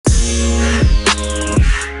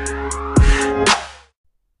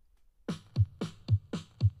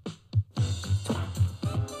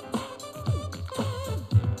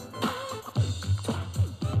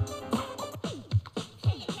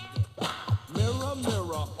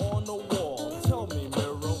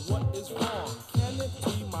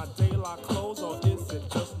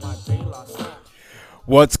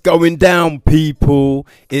What's going down, people?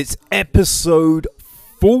 It's episode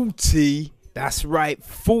 40. That's right,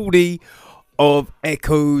 40 of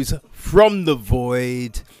Echoes from the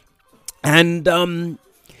Void. And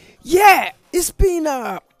yeah, it's been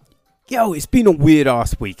a weird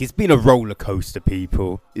ass week. It's been a roller coaster,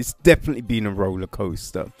 people. It's definitely been a roller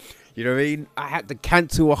coaster. You know what I mean? I had to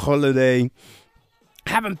cancel a holiday.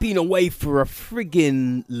 Haven't been away for a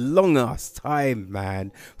friggin' long ass time,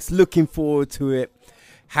 man. Was looking forward to it.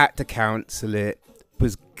 Had to cancel it.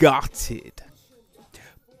 Was gutted.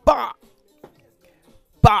 But,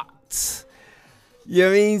 you know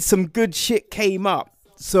what I mean? Some good shit came up.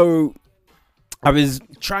 So, I was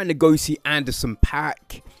trying to go see Anderson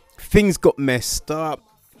 .Paak. Things got messed up.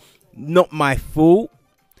 Not my fault.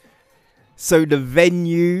 So, the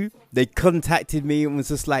venue, they contacted me and was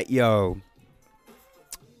just like, yo,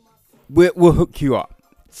 we'll hook you up.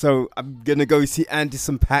 So I'm going to go see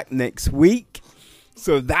Anderson .Paak next week.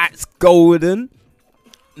 So that's golden.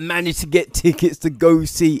 Managed to get tickets to go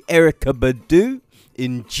see Erykah Badu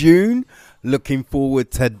in June. Looking forward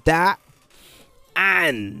to that.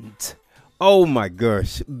 And, oh my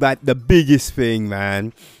gosh, but the biggest thing,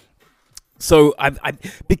 man. So I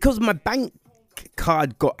because my bank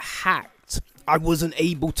card got hacked, I wasn't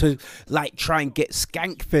able to try and get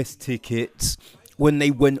Skankfest tickets when they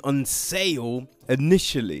went on sale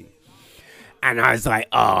initially. And I was like,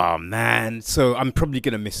 oh man, so I'm probably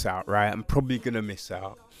gonna miss out, right? I'm probably gonna miss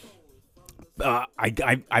out.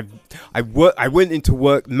 I went into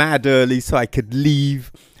work mad early so I could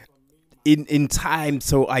leave in time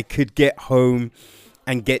so I could get home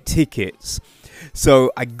and get tickets.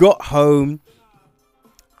 So I got home.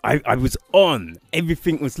 I was on.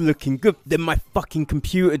 Everything was looking good. Then my fucking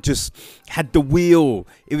computer just had the wheel.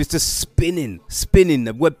 It was just spinning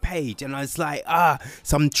the web page. And I was like,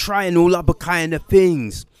 so I'm trying all other kind of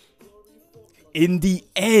things. In the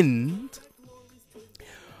end,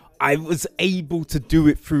 I was able to do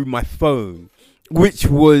it through my phone,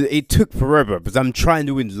 it took forever because I'm trying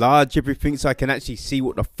to enlarge everything so I can actually see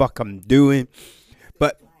what the fuck I'm doing.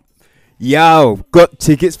 But, yo, got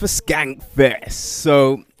tickets for Skankfest.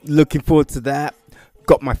 So, looking forward to that.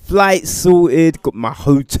 Got my flight sorted. Got my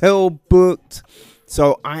hotel booked.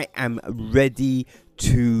 So I am ready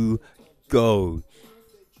to go.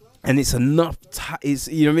 And it's enough time.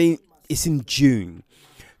 You know what I mean? It's in June.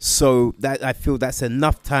 So that I feel that's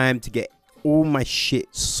enough time to get all my shit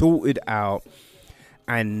sorted out.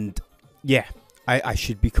 And yeah, I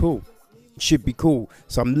should be cool. Should be cool.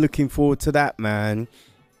 So I'm looking forward to that, man.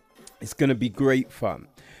 It's going to be great fun.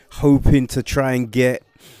 Hoping to try and get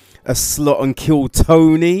a slot on Kill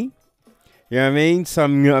Tony. You know what I mean? So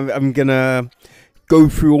I'm gonna go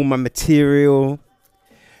through all my material.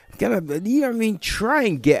 You know what I mean? Try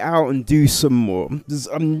and get out and do some more.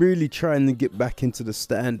 I'm really trying to get back into the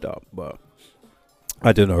stand-up, but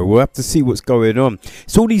I don't know. We'll have to see what's going on.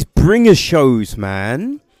 It's all these bringer shows,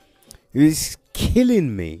 man. It's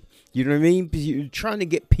killing me. You know what I mean? Because you're trying to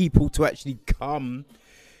get people to actually come.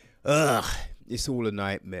 It's all a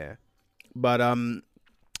nightmare.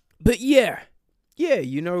 But yeah,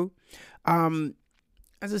 you know,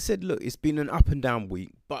 as I said, look, it's been an up and down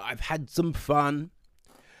week, but I've had some fun.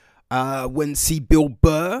 Went to see Bill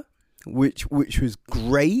Burr, which was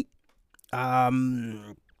great.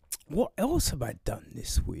 What else have I done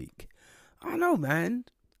this week? I don't know, man.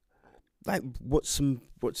 Like, watch some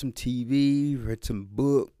TV, read some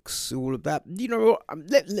books, all of that. You know,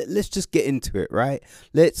 let's just get into it, right?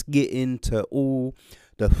 Let's get into all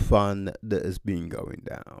the fun that has been going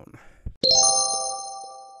down.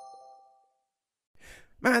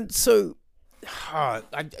 Man, so I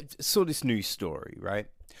saw this news story, right?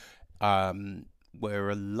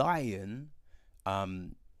 Where a lion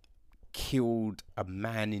killed a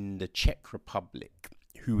man in the Czech Republic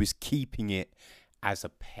who was keeping it as a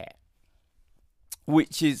pet.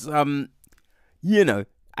 Which is, you know,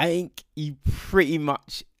 I think you pretty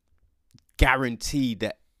much guarantee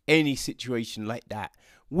that any situation like that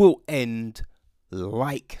will end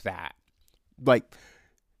like that. Like,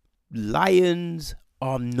 lions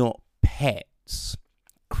are not pets.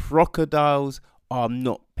 Crocodiles are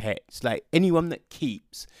not pets. Like, anyone that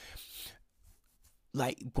keeps,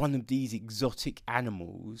 like, one of these exotic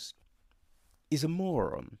animals is a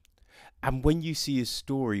moron. And when you see a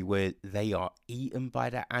story where they are eaten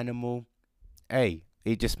by that animal, hey,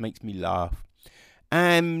 it just makes me laugh.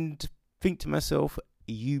 And think to myself,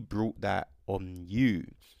 you brought that on you.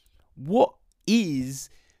 What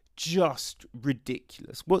is just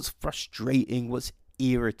ridiculous? What's frustrating? What's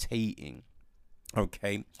irritating?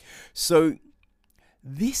 Okay, so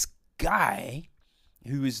this guy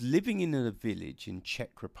who is living in a village in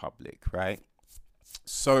Czech Republic, right?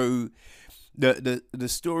 So the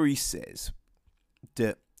story says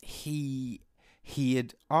that he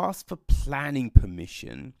had asked for planning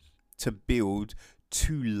permission to build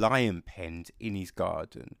 2 lion pens in his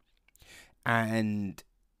garden, and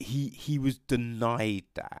he was denied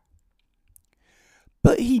that.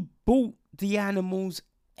 But he bought the animals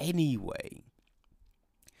anyway.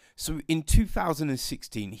 So in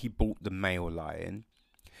 2016, he bought the male lion.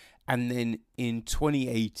 And then in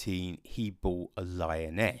 2018, he bought a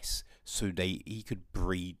lioness so he could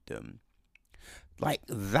breed them. Like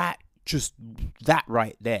that, just that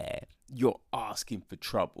right there, you're asking for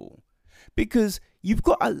trouble. Because you've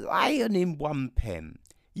got a lion in one pen.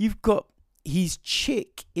 You've got his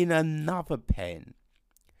chick in another pen.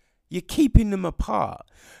 You're keeping them apart.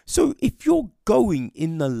 So if you're going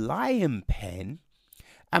in the lion pen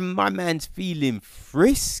and my man's feeling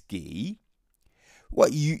frisky,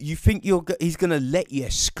 what, you think he's going to let you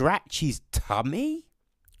scratch his tummy?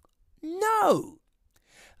 No.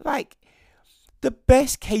 Like, the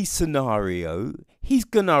best case scenario, he's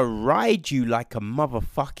going to ride you like a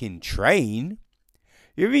motherfucking train.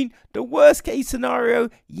 You know what I mean? The worst case scenario,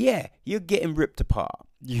 yeah, you're getting ripped apart.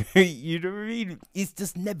 You know what I mean? It's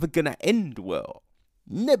just never going to end well.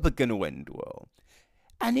 Never going to end well.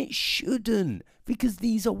 And it shouldn't, because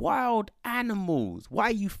these are wild animals. Why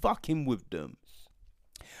are you fucking with them?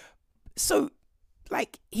 So,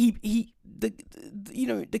 like, the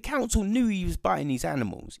council knew he was buying these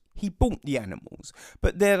animals. He bought the animals.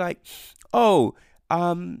 But they're like, oh,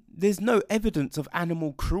 there's no evidence of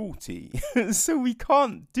animal cruelty, so we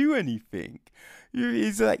can't do anything.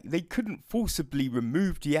 It's like they couldn't forcibly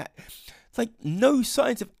remove it's like no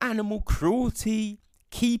signs of animal cruelty.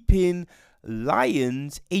 Keeping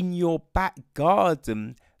lions in your back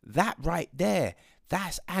garden, that right there,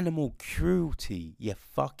 that's animal cruelty, you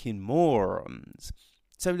fucking morons.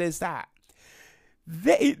 So there's that.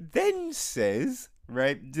 It then says,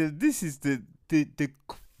 right, this is the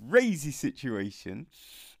crazy situation.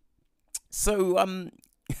 So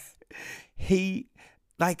he,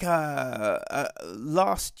 like,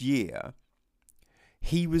 last year,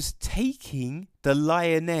 he was taking the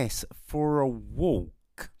lioness for a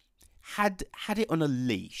walk, had it on a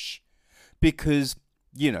leash, because,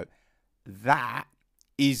 you know, that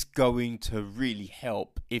is going to really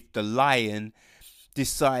help if the lion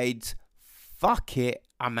decides, fuck it,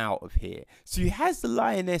 I'm out of here. So he has the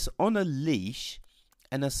lioness on a leash,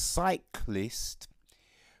 and a cyclist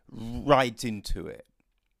rides into it.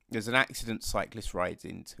 There's an accident, cyclist rides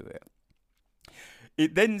into it.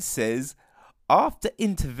 It then says, after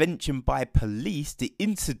intervention by police, the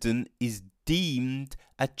incident is deemed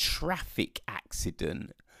a traffic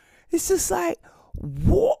accident. It's just like,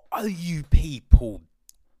 what are you people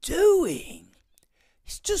doing?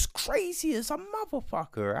 It's just crazy as a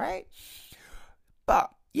motherfucker, right?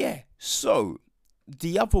 But yeah, so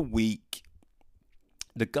the other week,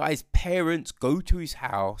 the guy's parents go to his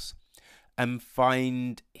house and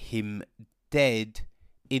find him dead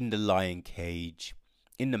in the lion cage,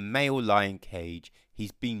 in the male lion cage.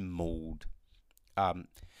 He's been mauled.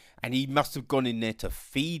 And he must have gone in there to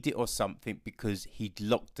feed it or something, because he'd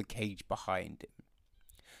locked the cage behind him.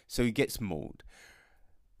 So he gets mauled.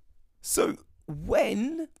 So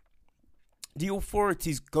when the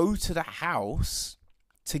authorities go to the house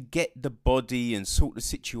to get the body and sort the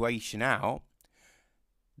situation out,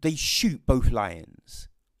 they shoot both lions.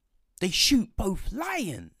 They shoot both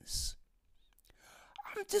lions.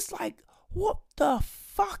 I'm just like, what the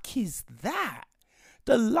fuck is that?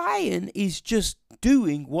 The lion is just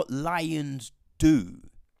doing what lions do,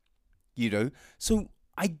 you know? So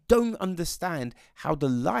I don't understand how the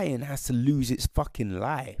lion has to lose its fucking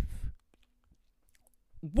life.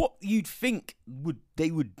 What you'd think they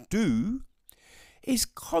would do is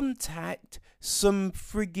contact some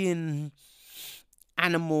friggin'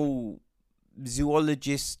 animal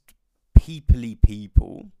zoologist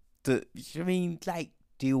people that, I mean, like,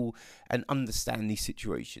 deal and understand these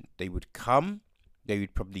situations. They would come, they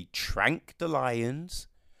would probably trank the lions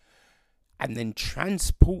and then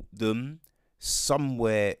transport them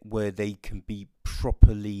somewhere where they can be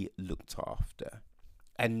properly looked after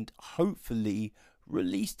and hopefully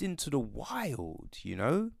released into the wild, you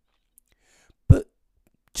know? But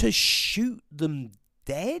to shoot them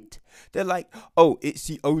dead, they're like, oh, it's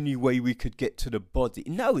the only way we could get to the body.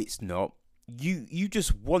 No, it's not. You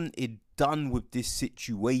just wanted done with this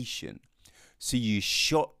situation, so you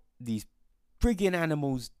shot these friggin'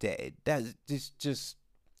 animals dead. That's just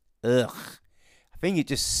ugh. I think it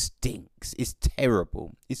just stinks. It's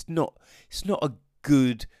terrible. It's not a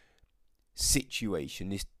good situation.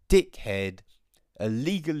 This dickhead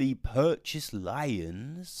illegally purchased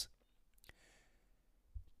lions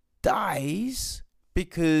dies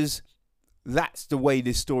because that's the way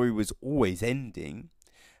this story was always ending.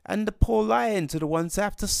 And the poor lions are the ones that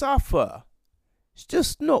have to suffer. It's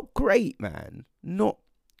just not great, man. Not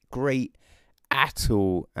great at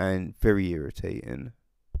all, and very irritating.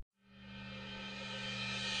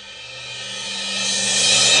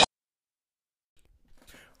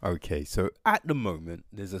 Okay, so at the moment,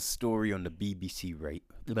 there's a story on the BBC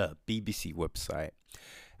website,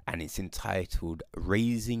 and it's entitled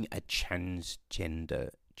 "Raising a Transgender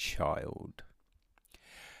Child,"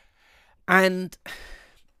 and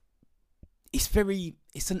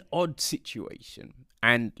it's an odd situation.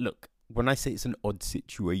 And look, when I say it's an odd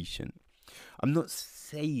situation, I'm not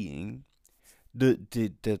saying that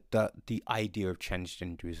the idea of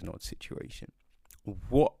transgender is an odd situation.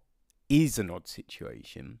 What is an odd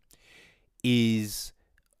situation is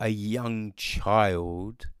a young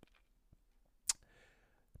child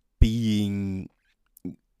being,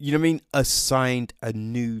 you know what I mean, assigned a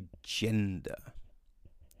new gender.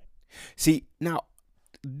 See, now,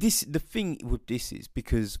 the thing with this is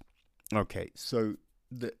because, okay, so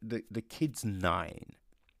the kid's 9,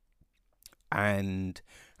 and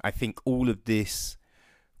I think all of this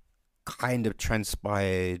kind of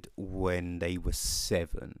transpired when they were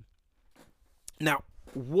 7. Now,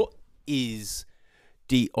 what is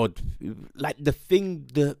the odd, like the thing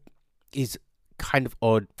that is kind of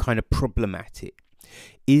odd, kind of problematic,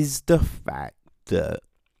 is the fact that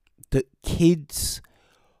kids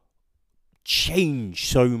change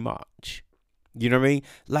so much. You know what I mean?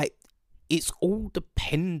 Like, it's all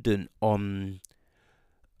dependent on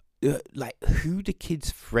like who the kid's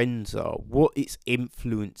friends are, what its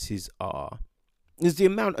influences are. There's the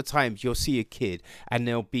amount of times you'll see a kid and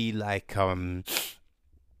they'll be like, I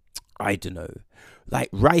don't know, like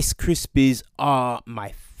Rice Krispies are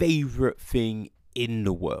my favorite thing in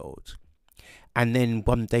the world. And then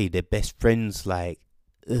one day their best friend's like,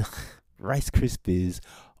 ugh, Rice Krispies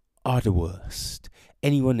are the worst.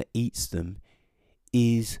 Anyone that eats them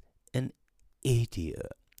is an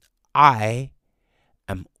idiot. I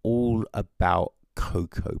am all about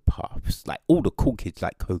Cocoa Puffs. Like, all the cool kids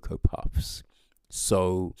like Cocoa Puffs.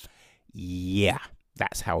 So, yeah,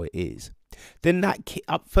 that's how it is. Then that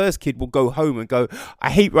first kid will go home and go, I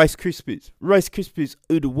hate Rice Krispies. Rice Krispies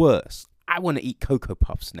are the worst. I want to eat Cocoa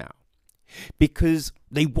Puffs now. Because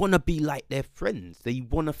they want to be like their friends. They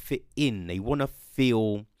want to fit in. They want to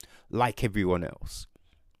feel like everyone else.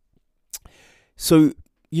 So,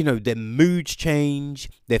 you know, their moods change.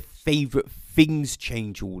 Their favourite things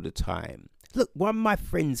change all the time. Look, one of my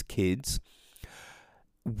friend's kids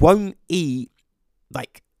won't eat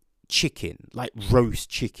like chicken, like roast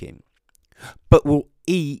chicken, but will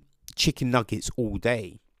eat chicken nuggets all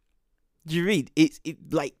day. Do you read? It's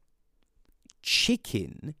like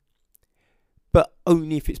chicken, but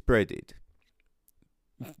only if it's breaded.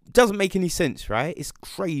 Doesn't make any sense, right? It's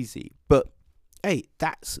crazy. But hey,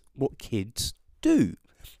 that's what kids do.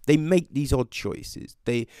 They make these odd choices.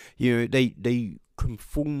 They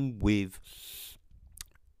conform with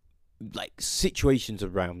like situations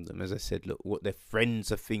around them. As I said, look, what their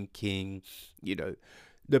friends are thinking, you know,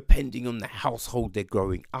 depending on the household they're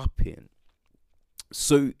growing up in.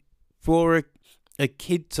 So for a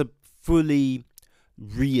kid to fully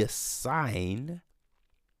reassign,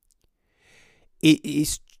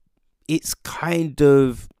 it's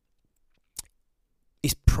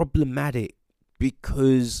problematic,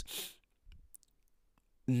 because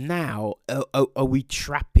now are we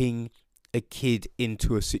trapping a kid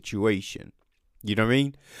into a situation? You know what I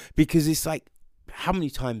mean? Because it's like, how many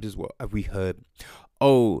times as well have we heard,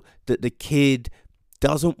 that the kid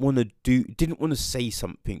didn't want to say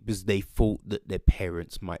something because they thought that their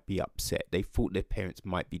parents might be upset. They thought their parents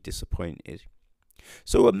might be disappointed.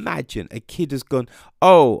 So imagine a kid has gone,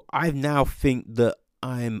 I now think that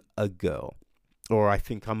I'm a girl, or I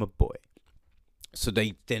think I'm a boy. So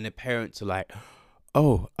then the parents are like,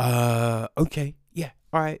 okay, yeah,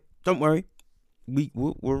 all right, don't worry.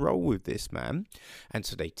 We'll roll with this, man. And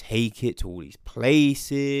so they take it to all these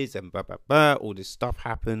places and blah, blah, blah. All this stuff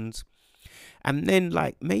happens. And then,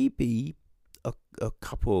 like, maybe a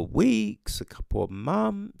couple of weeks, a couple of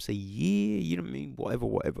months, a year, you know what I mean?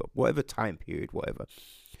 Whatever time period, whatever.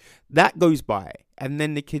 That goes by. And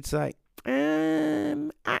then the kid's like,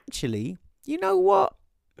 actually, you know what?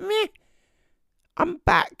 Meh. I'm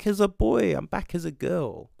back as a boy. I'm back as a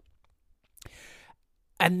girl.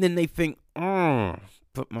 And then they think,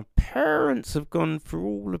 but my parents have gone through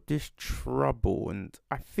all of this trouble, and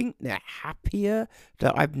I think they're happier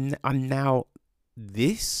that I'm now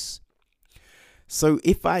this. So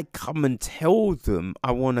if I come and tell them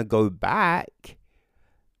I want to go back,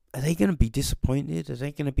 are they gonna be disappointed? Are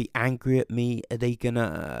they gonna be angry at me? Are they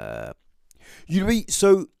gonna, you know what I mean?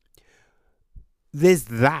 So there's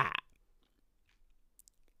that.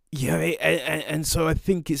 Yeah, and so I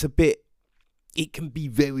think it's a bit, it can be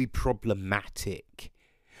very problematic.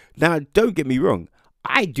 Now, don't get me wrong,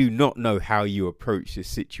 I do not know how you approach this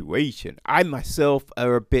situation. I myself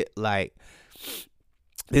are a bit like,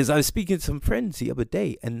 because I was speaking to some friends the other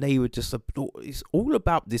day, and they were just, it's all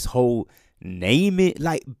about this whole name it,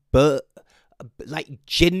 like, but, like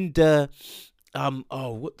gender,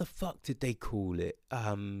 what the fuck did they call it?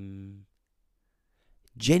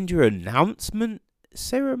 Gender announcement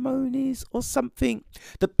ceremonies or something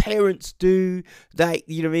the parents do, like,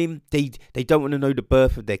 you know what I mean, they don't want to know the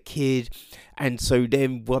birth of their kid, and so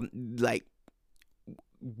then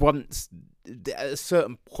once at a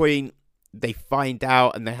certain point they find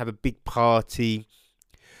out and they have a big party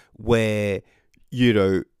where, you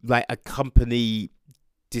know, like a company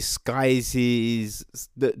disguises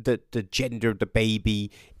the gender of the baby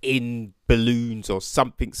in balloons or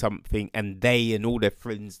something, and they and all their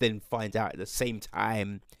friends then find out at the same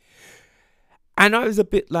time. And I was a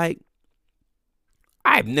bit like,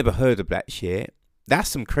 I've never heard of that shit. That's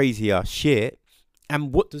some crazy ass shit.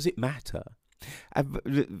 And what does it matter?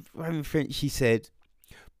 My friend, she said,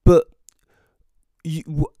 but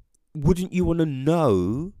wouldn't you want to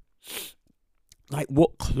know, like,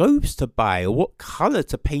 what clothes to buy or what colour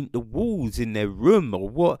to paint the walls in their room or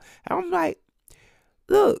what? And I'm like,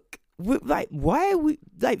 look, like, why are we,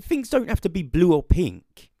 like, things don't have to be blue or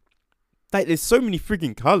pink. Like, there's so many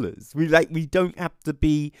frigging colours. We don't have to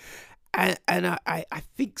be, and I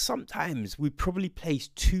think sometimes we probably place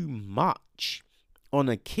too much on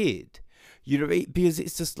a kid, you know, because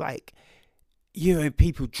it's just like, you know,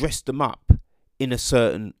 people dress them up in a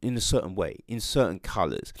certain way, in certain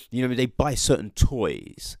colours. You know, they buy certain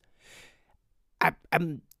toys.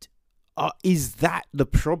 And is that the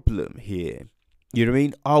problem here? You know what I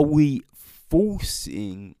mean? Are we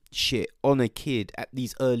forcing shit on a kid at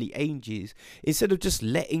these early ages instead of just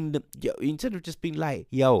letting them, instead of just being like,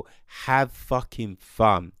 yo, have fucking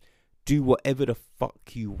fun, do whatever the fuck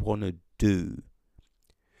you want to do,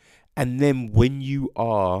 and then when you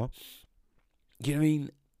are, you know what I mean,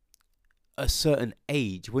 a certain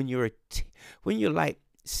age, when you're like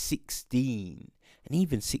 16, and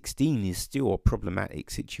even 16 is still a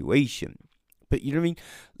problematic situation, but you know what I mean,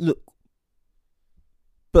 look,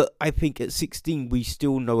 but I think at 16 we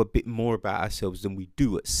still know a bit more about ourselves than we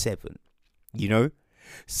do at 7, you know,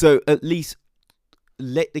 so at least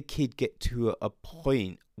let the kid get to a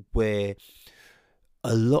point where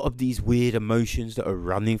a lot of these weird emotions that are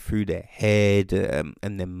running through their head,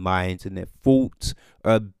 and their minds and their thoughts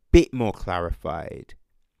are a bit more clarified.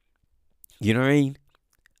 You know what I mean?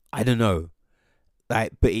 I don't know.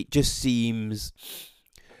 Like, but it just seems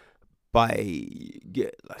by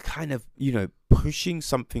kind of, you know, pushing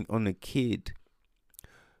something on a kid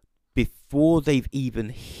before they've even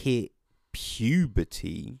hit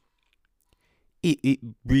puberty, it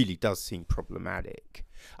really does seem problematic.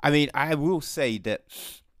 I mean, I will say that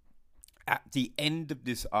at the end of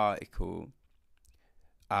this article,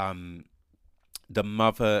 the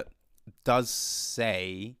mother does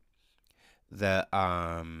say that,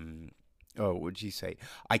 what did she say?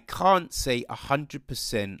 I can't say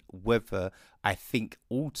 100% whether I think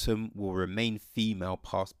Autumn will remain female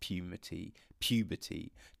past puberty.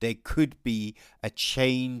 There could be a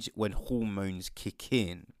change when hormones kick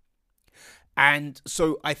in. And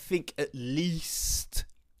so I think at least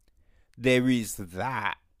there is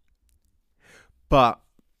that. But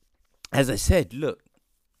as I said, look,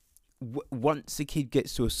 once the kid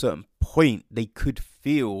gets to a certain point, they could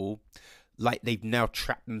feel like they've now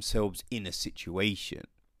trapped themselves in a situation.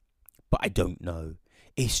 But I don't know.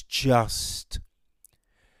 It just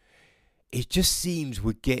seems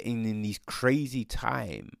we're getting in these crazy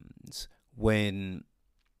times when,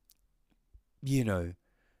 you know,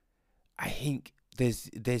 I think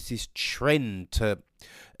there's this trend to,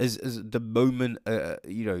 as the moment,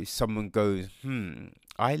 you know, someone goes,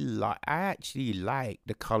 I actually like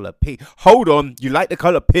the color pink. Hold on, you like the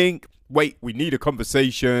color pink? Wait, we need a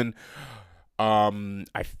conversation.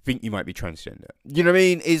 I think you might be transgender. You know what I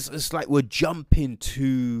mean? It's like we're jumping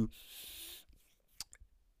to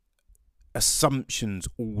assumptions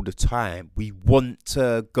all the time. We want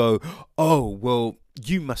to go, oh, well,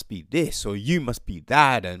 you must be this or you must be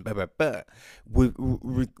that, and blah, blah, blah.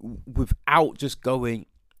 Without just going,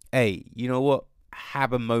 hey, you know what?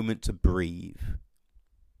 Have a moment to breathe.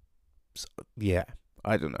 So, yeah,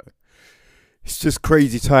 I don't know. It's just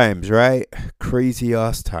crazy times, right? Crazy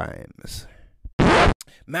ass times.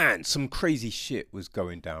 Man, some crazy shit was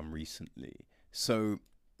going down recently. So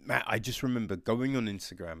Matt, I just remember going on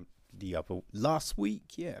Instagram last week,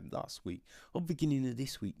 or beginning of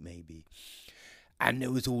this week maybe, and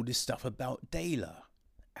there was all this stuff about Dela,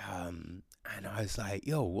 and I was like,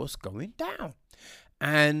 yo, what's going down?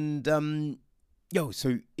 And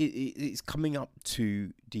so it's coming up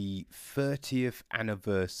to the 30th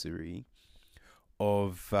anniversary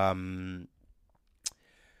of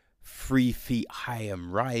 3 Feet High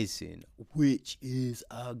and Rising, which is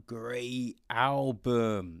a great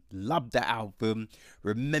album. Love that album.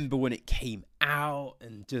 Remember when it came out,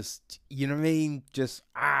 and just, you know what I mean? Just,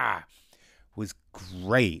 was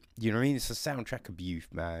great. You know what I mean? It's a soundtrack of youth,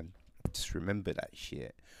 man. Just remember that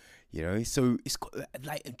shit. You know, so it's got,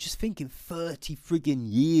 like, I'm just thinking 30 friggin'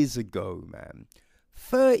 years ago, man.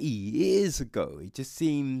 30 years ago. It just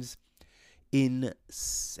seems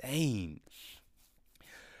insane.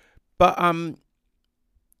 But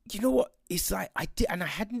you know what? It's like I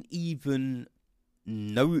hadn't even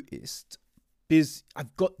noticed, because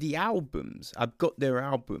I've got their albums,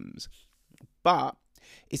 but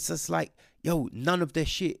it's just like, yo, none of their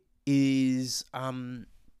shit is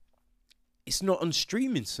it's not on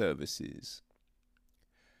streaming services,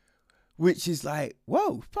 which is like,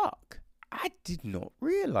 whoa, fuck, I did not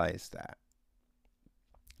realize that.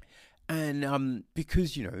 And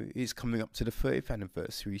because, you know, it's coming up to the 30th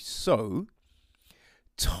anniversary, so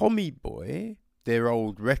Tommy Boy, their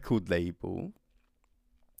old record label,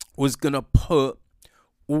 was gonna put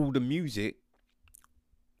all the music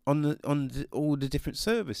on all the different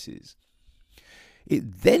services.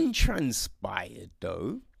 It then transpired,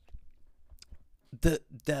 though, that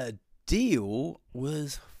the deal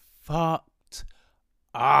was fucked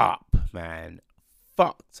up, man.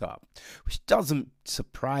 Fucked up, which doesn't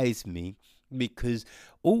surprise me, because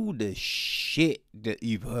all the shit that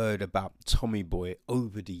you've heard about Tommy Boy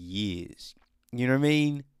over the years, you know what I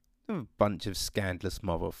mean? They're a bunch of scandalous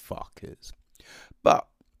motherfuckers. But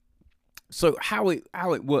so how it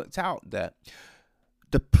worked out, that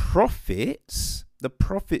the profit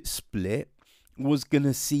split was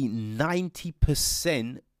gonna see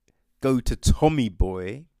 90% go to Tommy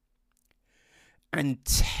Boy and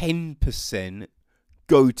 10%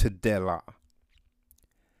 go to Dela.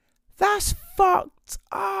 That's fucked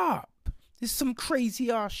up. There's some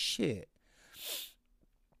crazy ass shit.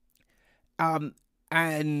 And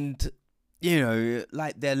you know,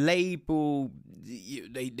 like, their label,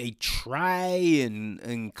 they try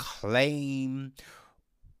and claim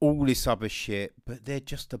all this other shit, but they're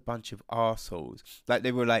just a bunch of arseholes. Like,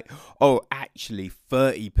 they were like, oh, actually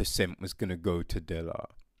 30% was gonna go to Dilla.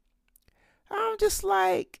 I'm just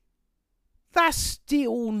like, that's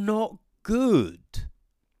still not good.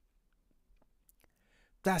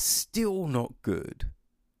 That's still not good.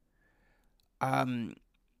 You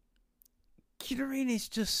know what I mean? It's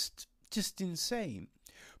just insane.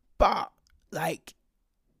 But, like,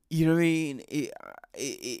 you know what I mean?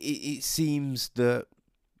 It seems that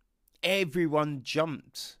everyone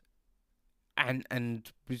jumped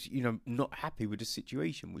and was, you know, not happy with the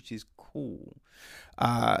situation, which is cool.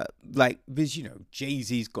 Like, because, you know,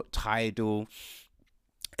 Jay-Z's got Tidal,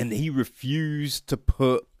 and he refused to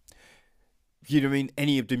put, you know what I mean,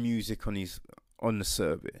 any of the music on the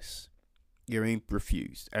service. You know what I mean?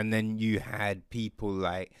 Refused. And then you had people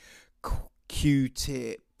like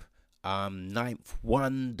Q-Tip, Ninth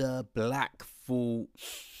Wonder, Black Thought,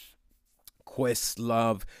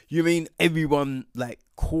 Questlove. You know what I mean? Everyone, like,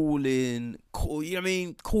 you know what I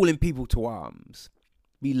mean? Calling people to arms.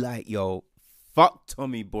 Be like, yo, fuck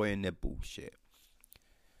Tommy Boy and their bullshit.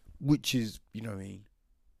 Which is, you know what I mean?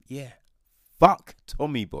 Yeah. Fuck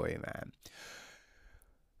Tommy Boy, man.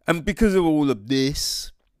 And because of all of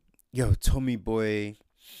this, yo, Tommy Boy,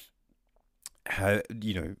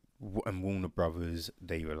 you know, and Warner Brothers,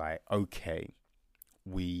 they were like, okay,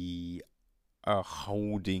 we are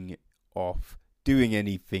holding off doing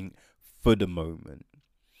anything for the moment.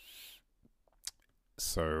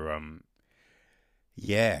 So,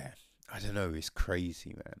 yeah, I don't know, it's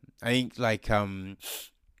crazy, man. I think, like,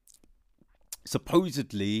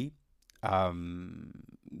 supposedly,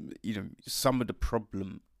 you know, some of the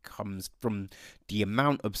problem comes from the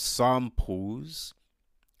amount of samples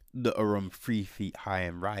that are on 3 Feet High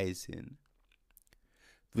and Rising.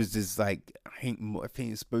 There's like, I think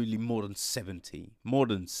it's supposedly more than 70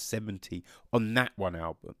 on that one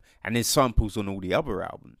album, and there's samples on all the other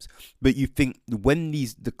albums. But you think when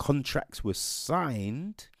the contracts were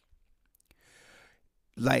signed,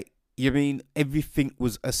 like, you mean everything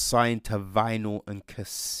was assigned to vinyl and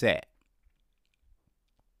cassette.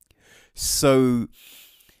 So,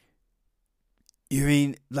 you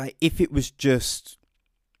mean, like, if it was just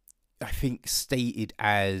I think, stated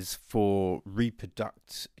as for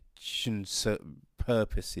reproduction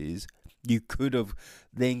purposes. You could have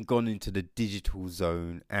then gone into the digital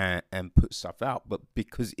zone and put stuff out, but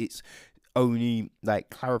because it's only like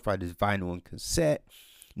clarified as vinyl and cassette,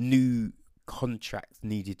 new contracts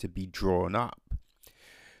needed to be drawn up.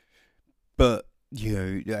 But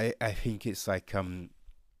I think it's like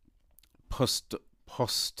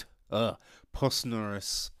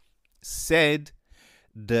Postnorris said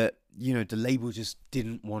that the label just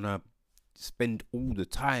didn't want to spend all the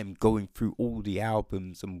time going through all the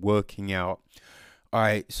albums and working out, all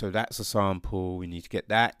right, so that's a sample, we need to get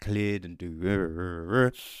that cleared and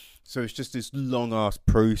do so it's just this long ass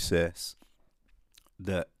process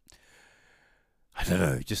that, I don't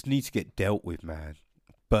know, just needs to get dealt with, man.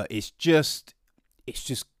 But it's just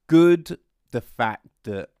good, the fact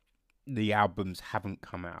that the albums haven't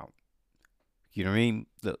come out. You know what I mean?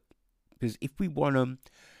 Look, because if we want them,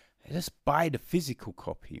 let's buy the physical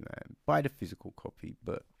copy, man. Buy the physical copy.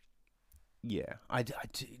 But yeah, I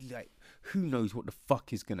like, who knows what the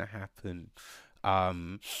fuck is gonna happen,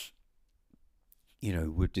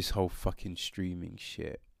 with this whole fucking streaming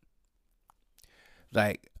shit.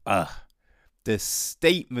 Like, the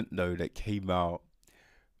statement though that came out,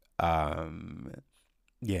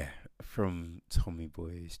 from Tommy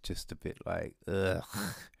Boy is just a bit like, ugh.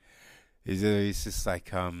 It's just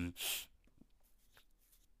like,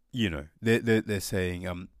 they're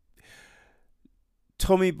saying,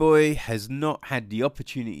 Tommy Boy has not had the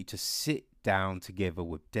opportunity to sit down together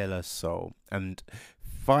with De La Soul and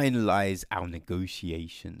finalize our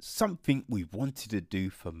negotiations, something we've wanted to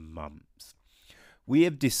do for months. We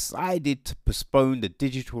have decided to postpone the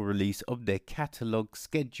digital release of their catalogue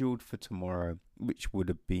scheduled for tomorrow, which would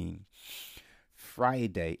have been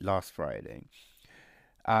last Friday.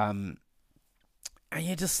 And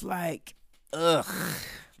you're just like, ugh.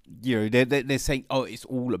 They're saying, oh, it's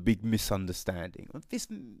all a big misunderstanding. This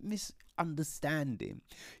misunderstanding,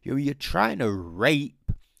 you're trying to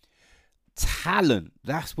rape talent.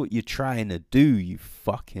 That's what you're trying to do, you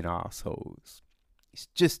fucking assholes. It's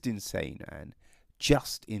just insane, man.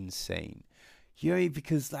 Just insane.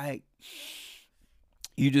 Because like,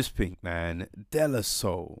 you just think, man, De La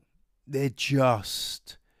Soul, they're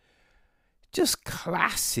just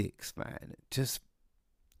classics, man. Just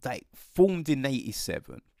like formed in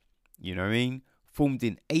 87. You know what I mean? Formed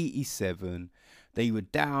in 87. They were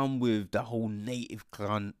down with the whole Native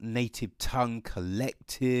Tongue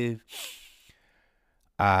Collective.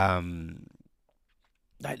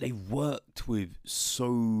 Like, they worked with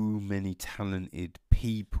so many talented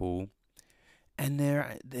people, and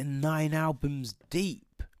they're 9 albums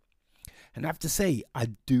deep. And I have to say, I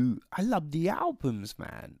love the albums,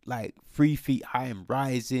 man. Like 3 Feet High and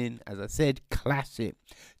Rising, as I said, classic.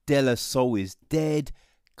 De La Soul is Dead,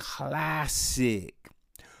 classic.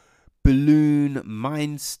 Balloon,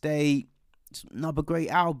 Mind State, it's another great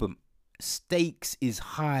album. Stakes is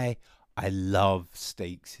High, I love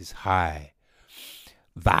Stakes is High.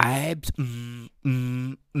 Vibes,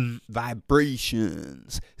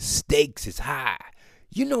 vibrations, Stakes is High.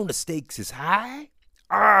 You know the Stakes is High?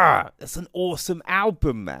 That's an awesome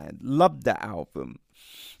album, man. Love that album.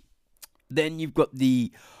 Then you've got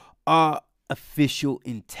the Artificial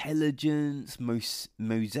Intelligence,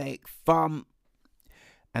 Mosaic Thump,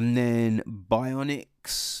 and then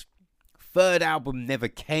Bionics. Third album never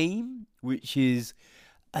came, which is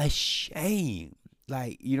a shame.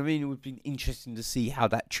 Like, you know what I mean? It would have been interesting to see how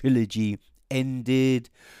that trilogy ended.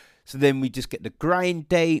 So then we just get the Grind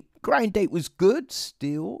Date. Grind Date was good,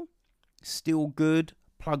 still good.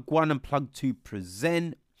 Plug 1 and Plug 2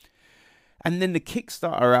 present. And then the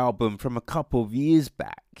Kickstarter album from a couple of years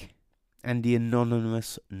back. And the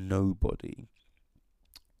Anonymous Nobody.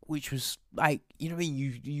 Which was like, you know what I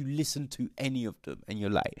mean? You listen to any of them and you're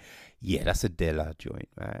like, yeah, that's a De La joint,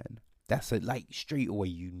 man. That's like straight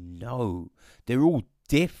away, they're all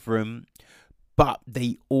different, but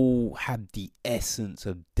they all have the essence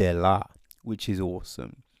of De La, which is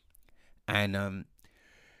awesome. And I'm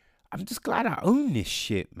just glad I own this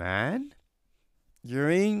shit, man. You know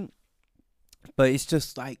what I mean? But it's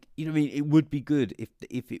just like, you know what I mean? It would be good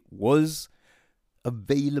if it was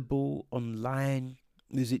available online,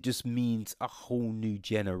 because it just means a whole new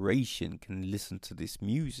generation can listen to this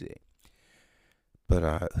music.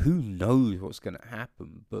 But who knows what's going to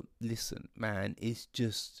happen. But listen, man, it's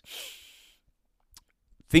just,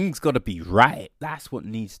 things got to be right. That's what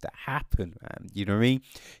needs to happen, man. You know what I mean?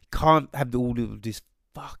 You can't have all of this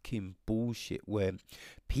fucking bullshit where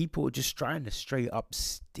people are just trying to straight up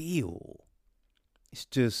steal. It's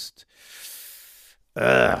just,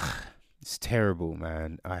 it's terrible,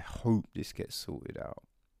 man. I hope this gets sorted out.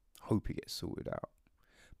 hope it gets sorted out.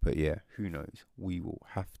 But yeah, who knows? We'll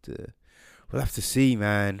have to see,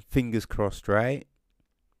 man. Fingers crossed, right?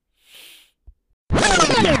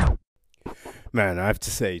 Man, I have to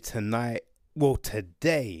say, today,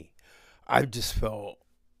 I've just felt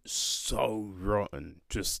so rotten.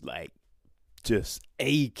 Just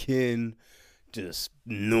aching, just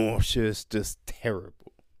nauseous, just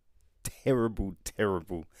terrible. Terrible,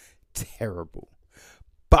 terrible, terrible.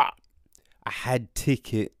 But I had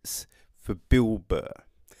tickets for Bill Burr.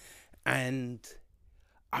 And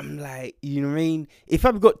I'm like, you know what I mean? If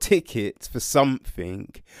I've got tickets for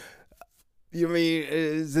something, you know what I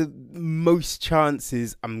mean? Most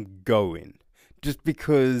chances I'm going. Just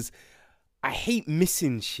because I hate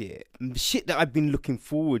missing shit. Shit that I've been looking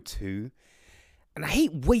forward to. And I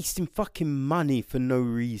hate wasting fucking money for no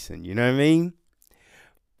reason. You know what I mean?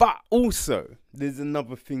 But also, there's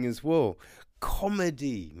another thing as well.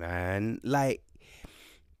 Comedy, man. Like,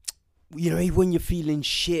 you know, when you're feeling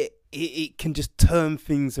shit, it can just turn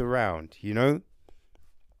things around, you know?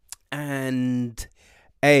 And,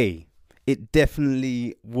 hey, it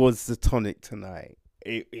definitely was the tonic tonight.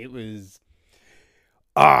 It was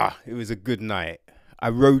a good night. I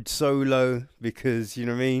rode solo because, you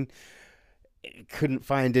know what I mean? Couldn't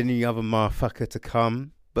find any other motherfucker to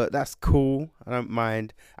come. But that's cool. I don't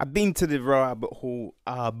mind. I've been to the Rabbit Hall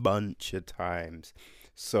a bunch of times.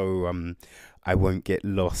 So I won't get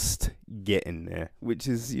lost getting there, which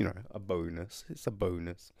is, you know, a bonus. It's a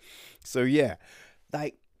bonus. So yeah,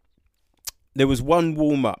 like there was one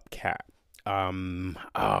warm-up cat. I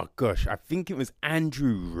think it was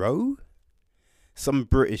Andrew Rowe, some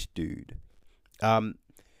British dude.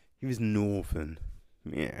 He was Northern,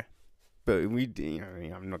 yeah. But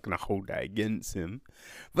I'm not gonna hold that against him.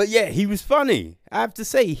 But yeah, he was funny. I have to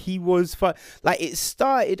say, he was fun. Like, it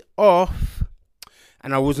started off,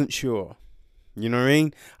 and I wasn't sure. You know what I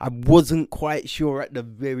mean? I wasn't quite sure at the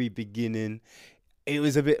very beginning. It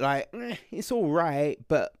was a bit like, it's all right,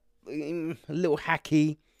 but a little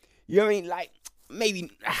hacky. You know what I mean? Like,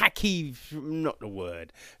 maybe hacky, not the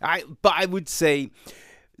word. But I would say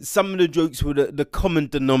some of the jokes were the common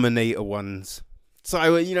denominator ones.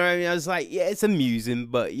 So, you know what I mean? I was like, yeah, it's amusing,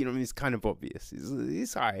 but, you know, it's kind of obvious.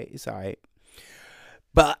 It's all right. It's all right.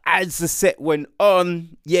 But as the set went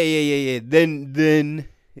on, yeah. Then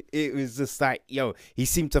it was just like, yo, he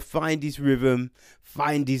seemed to find his rhythm,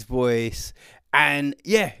 find his voice. And,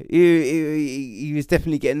 yeah, he was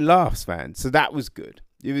definitely getting laughs, man. So that was good.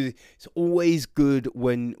 It's always good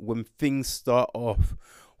when things start off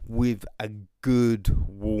with a good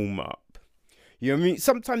warm-up. You know what I mean?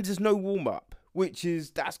 Sometimes there's no warm-up.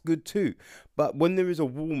 That's good too. But when there is a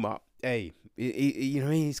warm up, hey, you know,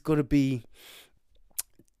 it's got to be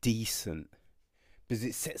decent because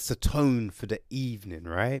it sets the tone for the evening,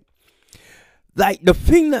 right? Like, the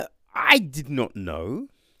thing that I did not know.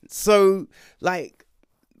 So, like,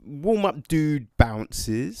 warm up dude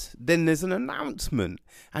bounces, then there's an announcement,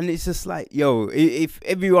 and it's just like, yo, if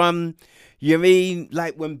everyone, you know what I mean,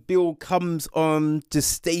 like when Bill comes on, just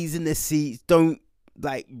stays in their seats, don't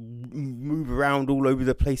like move around all over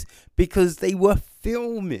the place, because they were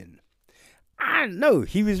filming. I know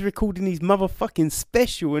he was recording his motherfucking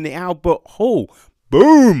special in the Albert Hall.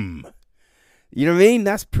 Boom. You know what I mean?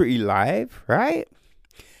 That's pretty live, right?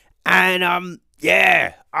 And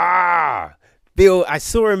Bill, I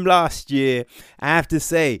saw him last year. I have to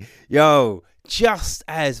say, yo, just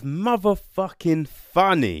as motherfucking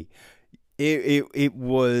funny. It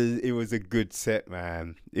was a good set,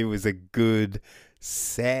 man. It was a good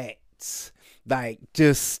set. Like,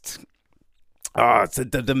 just so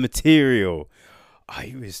the material,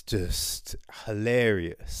 it was just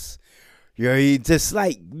hilarious. You know, he just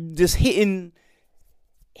hitting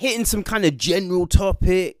some kind of general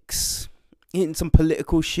topics, hitting some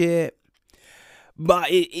political shit. But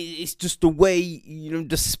it's just the way, you know,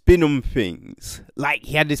 the spin on things. Like,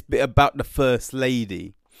 he had this bit about the First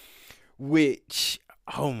Lady, which,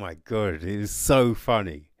 oh my God, it was so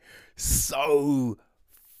funny. So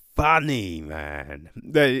funny, man.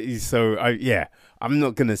 I'm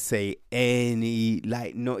not going to say any,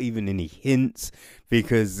 like, not even any hints,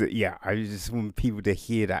 because, yeah, I just want people to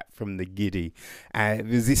hear that from the giddy.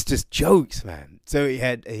 Because it's just jokes, man. So he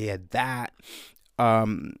had that.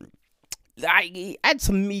 Like, he had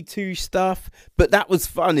some Me Too stuff, but that was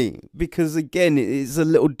funny because, again, it's a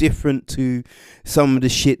little different to some of the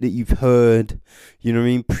shit that you've heard, you know what I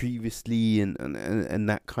mean, previously and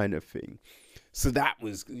that kind of thing. So that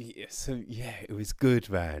was, it was good,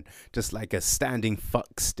 man. Just like a standing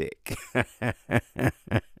fuck stick.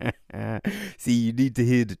 See, you need to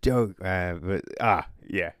hear the joke, man. But,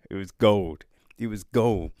 it was gold. It was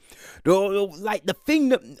gold. Like the thing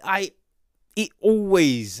that it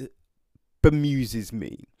always bemuses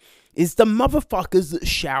me is the motherfuckers that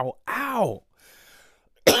shout out.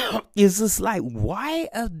 It's just like, why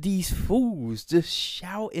are these fools just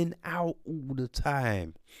shouting out all the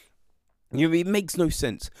time? You know, it makes no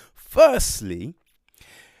sense. Firstly,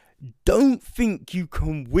 don't think you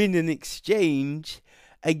can win an exchange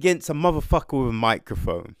against a motherfucker with a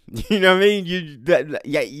microphone. You know what I mean?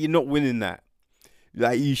 You're not winning that.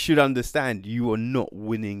 Like, you should understand, you are not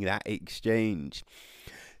winning that exchange.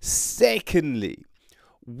 Secondly,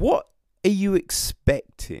 what are you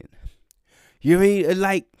expecting? You know what I mean?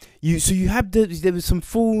 Like, you have there was some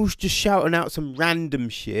fools just shouting out some random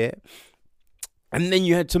shit, and then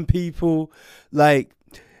you had some people like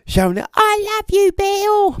shouting out, "I love you,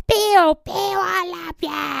 Bill, I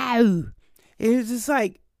love you." It was just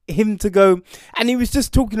like him to go, and he was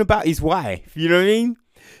just talking about his wife. You know what I mean?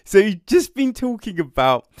 So he'd just been talking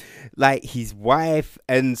about like his wife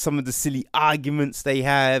and some of the silly arguments they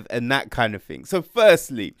have and that kind of thing. So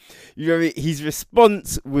firstly, you know, his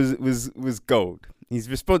response was gold. His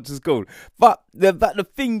response was gold. But the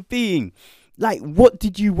thing being, like, what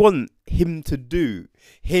did you want him to do?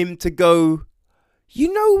 Him to go,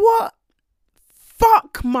 you know what?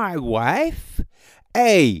 Fuck my wife.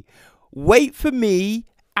 Hey, wait for me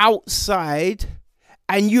outside.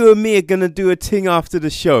 And you and me are going to do a thing after the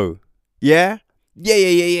show. Yeah?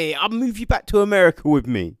 Yeah. I'll move you back to America with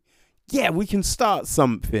me. Yeah, we can start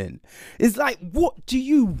something. It's like, what do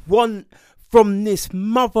you want from this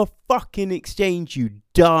motherfucking exchange, you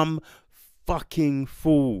dumb fucking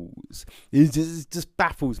fools? It just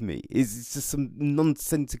baffles me. It's just some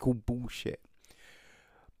nonsensical bullshit.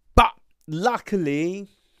 But luckily,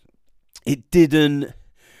 it didn't,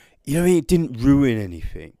 you know, it didn't ruin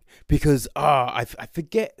anything. Because I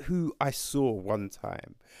forget who I saw one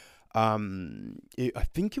time. I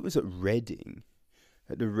think it was at Reading,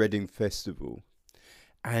 at the Reading Festival,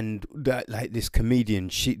 and that, like, this comedian,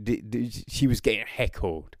 she was getting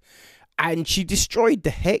heckled, and she destroyed the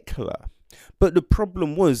heckler. But the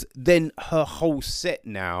problem was, then her whole set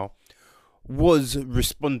now was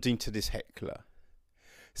responding to this heckler.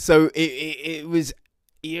 So it was.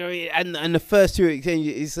 You know, and the first two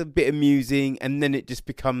exchanges is a bit amusing, and then it just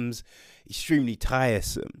becomes extremely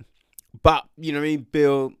tiresome. But, you know what I mean,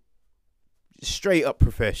 Bill, straight up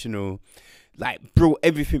professional, like, brought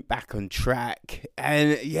everything back on track,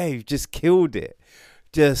 and yeah, he just killed it.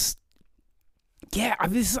 Just, yeah,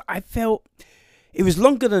 I felt it was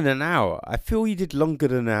longer than an hour. I feel he did longer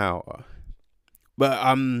than an hour. But,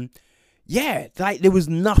 yeah, like, there was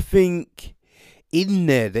nothing in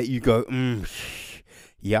there that you go,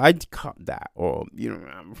 yeah, I'd cut that, or, you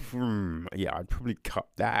know, yeah, I'd probably cut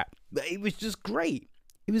that. But it was just great.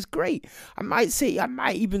 It was great. I might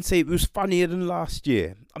even say it was funnier than last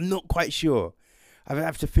year. I'm not quite sure. I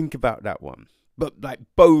have to think about that one. But, like,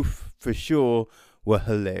 both for sure were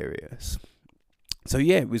hilarious. So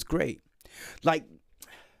yeah, it was great. Like,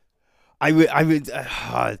 I would.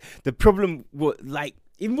 The problem was, like,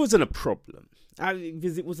 it wasn't a problem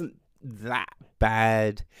because it wasn't that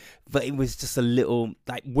bad, but it was just a little,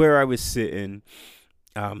 like, where I was sitting.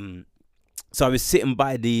 So I was sitting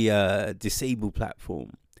by the disabled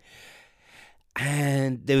platform,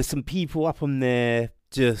 and there were some people up on there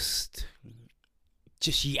just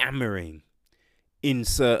yammering in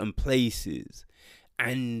certain places,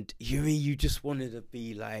 and you just wanted to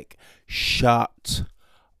be like, shut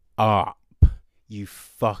up, you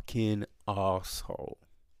fucking asshole.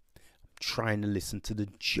 I'm trying to listen to the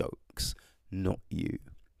jokes, not you.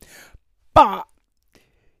 But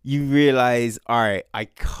you realize, all right, I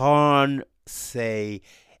can't say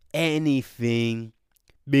anything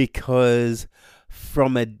because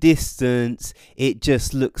from a distance it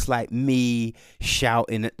just looks like me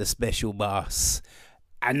shouting at the special bus,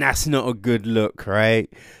 and that's not a good look,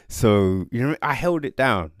 right? So, you know, I held it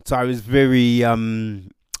down. So I was very I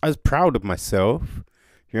was proud of myself.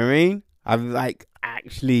 You know what I mean?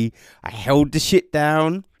 I held the shit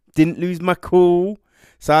down, didn't lose my cool.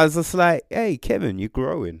 So I was just like, hey, Kevin, you're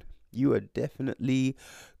growing. You are definitely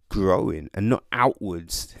growing, and not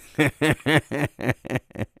outwards. You know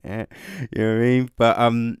what I mean? But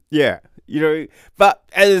yeah, you know, but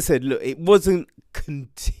as I said, look, it wasn't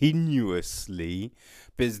continuously,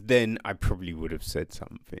 because then I probably would have said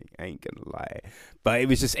something, I ain't gonna lie. But it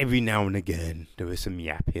was just every now and again there was some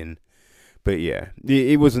yapping. But yeah,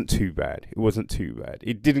 it wasn't too bad.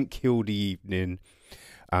 It didn't kill the evening.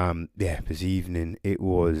 This evening it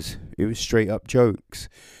was straight up jokes.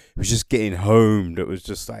 It was just getting home that was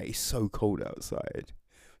just like, it's so cold outside,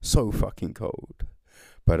 so fucking cold.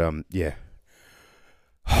 But yeah,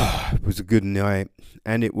 was a good night,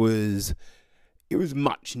 and it was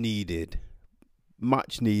much needed,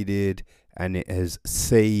 and it has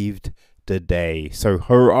saved the day. So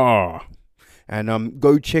hurrah! And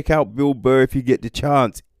go check out Bill Burr if you get the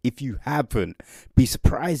chance. If you haven't, be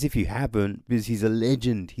surprised if you haven't, because he's a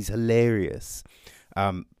legend. He's hilarious.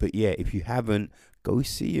 But yeah, if you haven't, go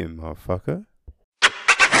see him, motherfucker.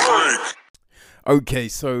 Okay,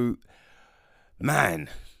 so man,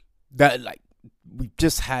 we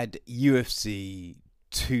just had UFC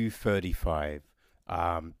 235.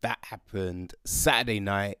 That happened Saturday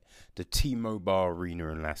night, the T-Mobile Arena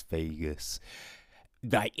in Las Vegas.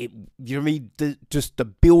 Like, it, you know what I mean? Just the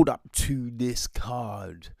build up to this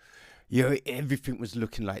card, you know, everything was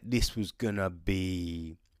looking like this was gonna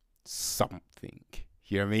be something.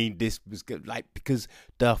 You know what I mean? This was good, like, because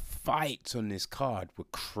the fights on this card were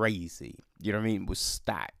crazy. You know what I mean? It was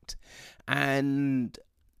stacked. And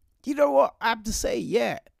you know what? I have to say,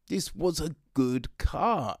 yeah, this was a good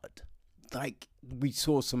card. Like, we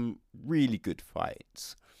saw some really good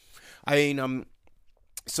fights. I mean,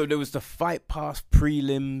 so there was the Fight Pass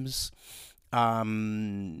prelims.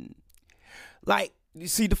 Like, you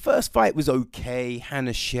see, the first fight was okay.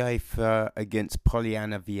 Hannah Schäfer against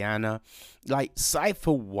Polyana Viana. Like,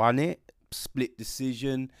 Cypher won it, split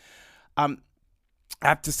decision. I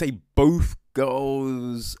have to say, both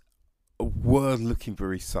girls were looking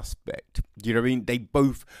very suspect. You know what I mean? They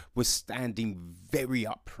both were standing very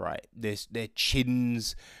upright. Their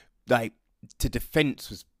chins, like, to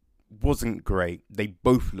defense wasn't great. They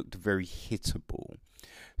both looked very hittable.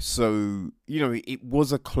 So, you know, it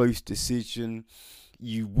was a close decision.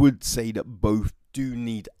 You would say that both do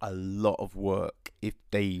need a lot of work if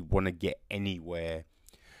they want to get anywhere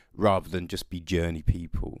rather than just be journey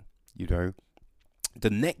people, you know. The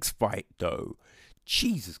next fight, though,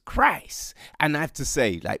 Jesus Christ. And I have to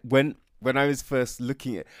say, like, when I was first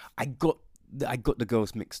looking at, I got the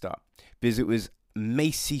girls mixed up because it was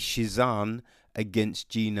Macy Shizan against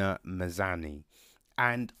Gina Mazzani.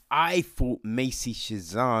 And I thought Macy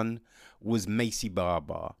Shizan was Macy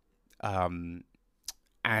Barber.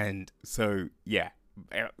 And so, yeah,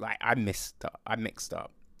 like, I mixed up,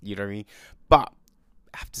 you know what I mean? But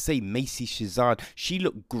I have to say, Macy Shizan, she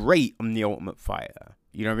looked great on The Ultimate Fighter.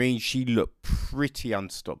 You know what I mean? She looked pretty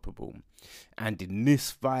unstoppable. And in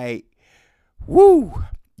this fight, woo,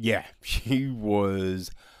 yeah, she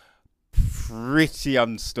was pretty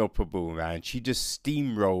unstoppable, man. She just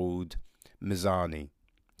steamrolled Mazzani,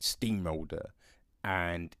 steamrolled her.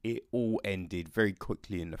 And it all ended very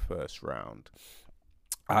quickly in the first round.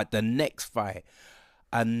 The next fight,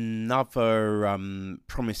 another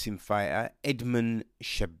promising fighter, Edmund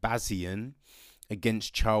Shabazian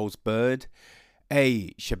against Charles Bird.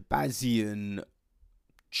 Hey, Shabazian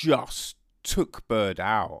just took Bird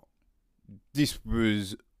out. This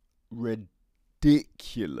was ridiculous.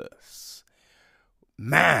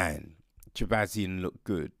 Man, Shabazian looked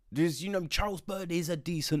good. There's, you know, Charles Bird is a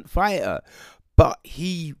decent fighter, but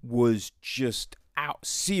he was just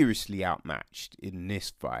seriously outmatched in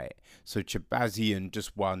this fight. So Shabazian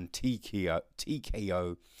just won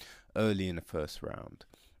TKO early in the first round.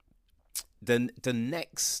 Then the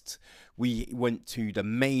next, we went to the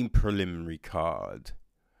main preliminary card.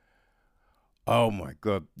 Oh my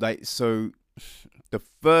god! Like, so the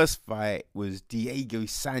first fight was Diego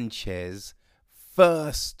Sanchez,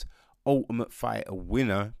 first Ultimate Fighter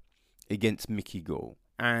winner, against Mickey Gall.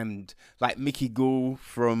 And like, Mickey Gall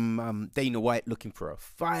from Dana White looking for a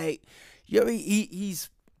fight. You know,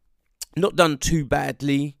 he's not done too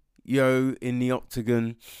badly, you know, in the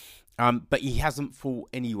octagon. But he hasn't fought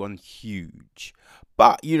anyone huge.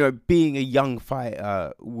 But, you know, being a young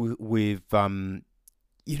fighter with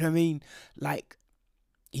you know what I mean? Like,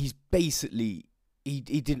 he's basically, he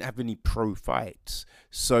didn't have any pro fights.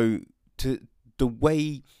 So the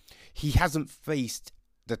way he hasn't faced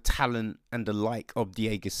the talent and the like of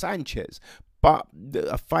Diego Sanchez, but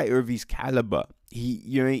a fighter of his caliber,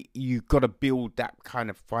 you got to build that kind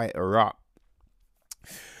of fighter up.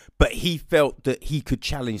 But he felt that he could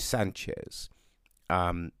challenge Sanchez,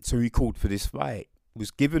 so he called for this fight.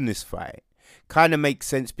 Was given this fight. Kind of makes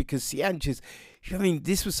sense because Sanchez, you know what I mean,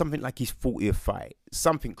 this was something like his 40th fight,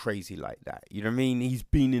 something crazy like that. You know what I mean? He's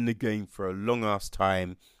been in the game for a long ass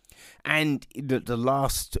time, and the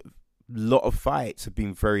last lot of fights have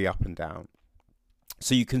been very up and down.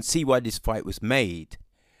 So you can see why this fight was made.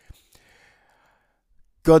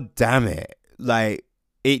 God damn it. Like,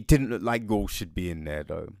 it didn't look like Gall should be in there,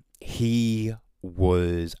 though. He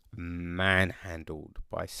was manhandled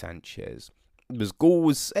by Sanchez. As Gall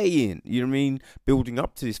was saying, you know what I mean, building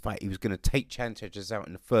up to this fight, he was going to take Sanchez out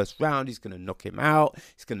in the first round. He's going to knock him out.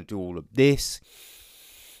 He's going to do all of this.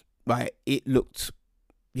 like it looked,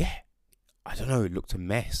 yeah, I don't know, it looked a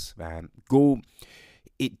mess, man. Gall,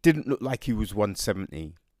 it didn't look like he was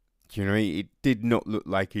 170. You know, it did not look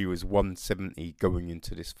like he was 170 going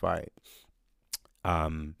into this fight.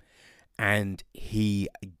 And he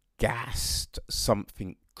gassed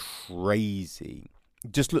something crazy.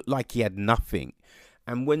 Just looked like he had nothing.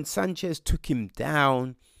 And when Sanchez took him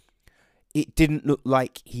down, it didn't look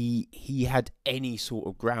like he had any sort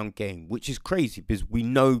of ground game, which is crazy because we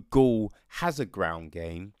know Gall has a ground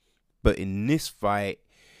game, but in this fight,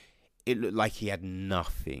 it looked like he had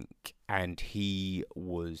nothing, and he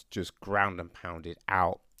was just ground and pounded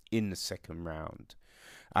out in the second round.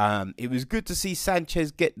 It was good to see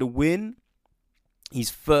Sanchez get the win, his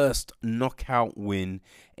first knockout win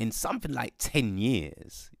in something like 10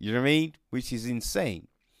 years, you know what I mean? Which is insane.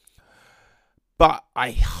 But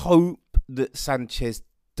I hope that Sanchez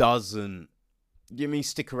doesn't, you know what I mean,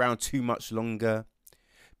 stick around too much longer,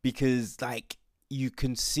 because like you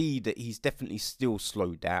can see that he's definitely still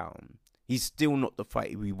slowed down. He's still not the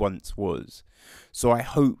fighter he once was. So I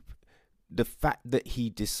hope the fact that he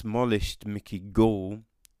demolished Mickey Gall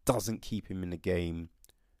doesn't keep him in the game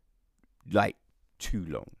like too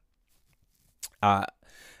long.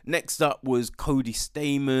 Next up was Cody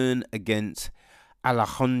Stamann against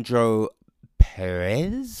Alejandro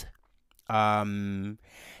Perez. It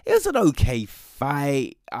was an okay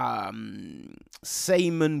fight.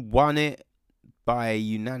 Stamann won it by a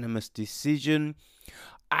unanimous decision.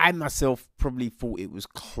 I myself probably thought it was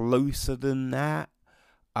closer than that.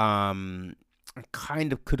 I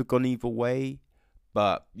kind of could have gone either way,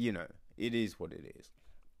 but you know, it is what it is.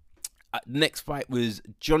 Next fight was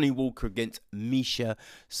Johnny Walker against Misha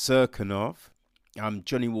Cirkunov.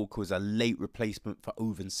 Johnny Walker was a late replacement for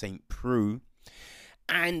Ovince St. Preux.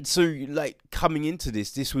 And so, like, coming into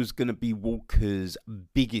this was going to be Walker's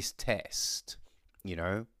biggest test, you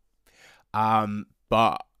know.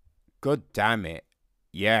 But, god damn it,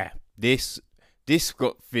 yeah, this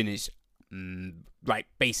got finished, like,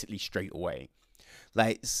 basically straight away.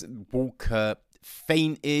 Like, Walker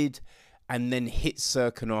fainted and then hit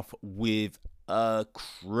Cirkunov with a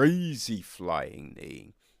crazy flying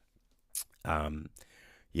knee.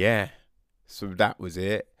 Yeah, so that was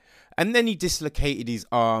it. And then he dislocated his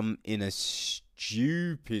arm in a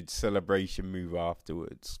stupid celebration move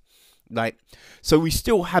afterwards. Like, so we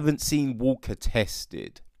still haven't seen Walker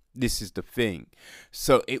tested. This is the thing.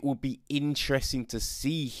 So it will be interesting to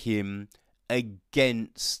see him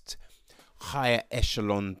against higher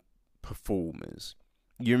echelon performers.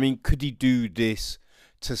 You know what I mean? Could he do this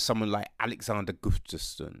to someone like Alexander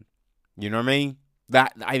Gustafsson? You know what I mean?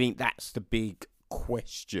 I think that's the big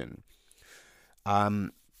question.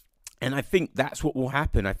 And I think that's what will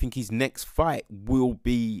happen. I think his next fight will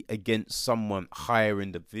be against someone higher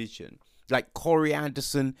in the division. Like Corey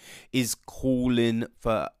Anderson is calling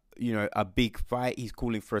for, you know, a big fight. He's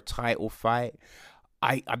calling for a title fight.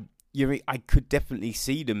 I could definitely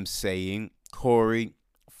see them saying, Corey,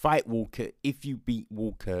 fight Walker. If you beat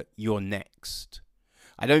Walker, you're next.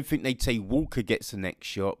 I don't think they'd say Walker gets the next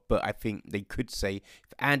shot, but I think they could say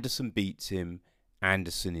if Anderson beats him,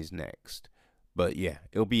 Anderson is next. But yeah,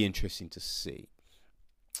 it'll be interesting to see.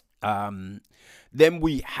 Then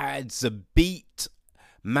we had Zabit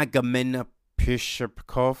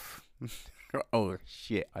Magomed-Pishrikov. Oh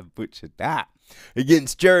shit, I butchered that.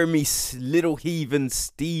 Against Jeremy Little Heathen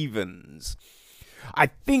Stevens. I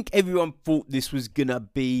think everyone thought this was gonna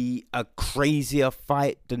be a crazier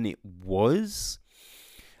fight than it was.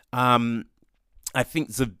 I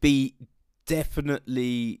think Zabit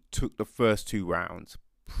definitely took the first 2 rounds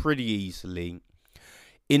pretty easily.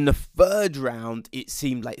 In the third round, it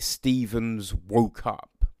seemed like Stevens woke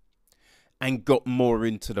up and got more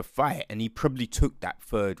into the fight, and he probably took that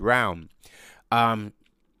third round.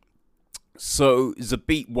 So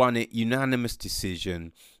Zabit won it, unanimous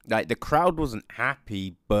decision. Like, the crowd wasn't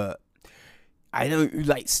happy, but I know,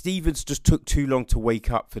 like, Stevens just took too long to wake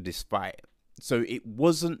up for this fight. So it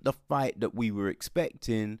wasn't the fight that we were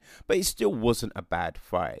expecting, but it still wasn't a bad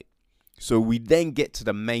fight. So we then get to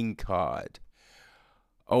the main card.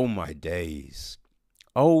 Oh my days.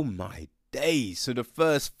 Oh my days. So the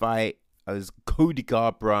first fight was Cody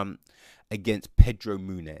Garbrandt against Pedro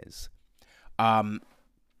Munhoz.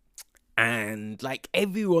 And like,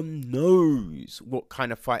 everyone knows what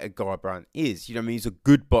kind of fighter Garbrandt is. You know what I mean? He's a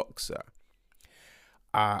good boxer.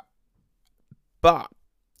 But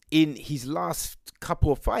in his last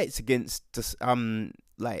couple of fights against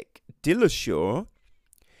like Dillashaw,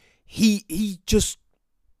 he just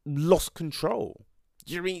lost control.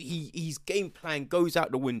 Do you know what I mean? His game plan goes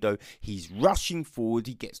out the window. He's rushing forward.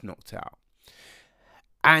 He gets knocked out.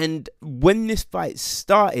 And when this fight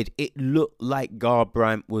started, it looked like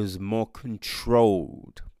Garbrandt was more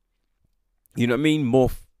controlled. You know what I mean?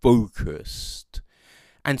 More focused.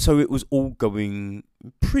 And so it was all going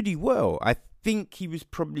pretty well. I think he was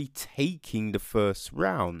probably taking the first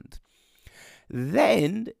round.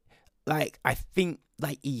 Then, I think,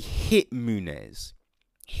 he hit Muniz.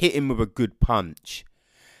 Hit him with a good punch.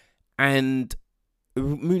 And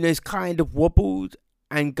Muniz kind of wobbled.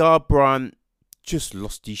 And Garbrandt just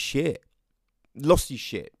lost his shit.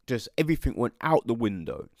 Just everything went out the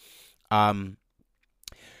window.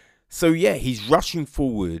 So yeah, he's rushing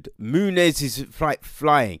forward. Muniz is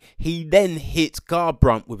flying. He then hits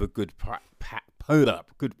Garbrandt with a good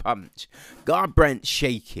punch. Garbrandt's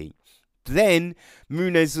shaking. Then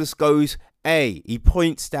Muniz just goes, hey, he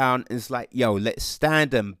points down and is like, yo, let's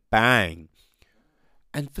stand and bang.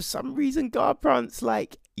 And for some reason, Garbrandt's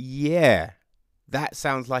like, yeah, that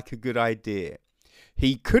sounds like a good idea.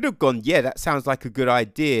 He could have gone, yeah, that sounds like a good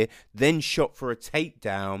idea, then shot for a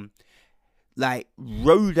takedown,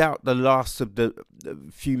 rode out the last of the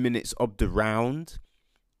few minutes of the round,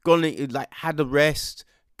 gone, had a rest,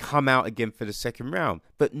 come out again for the second round.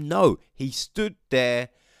 But no, he stood there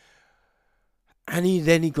and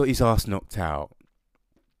he got his ass knocked out.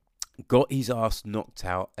 Got his ass knocked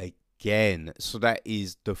out again. So that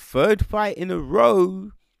is the third fight in a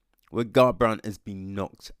row where Garbrandt has been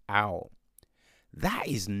knocked out. That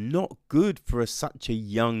is not good for such a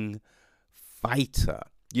young fighter.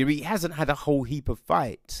 He hasn't had a whole heap of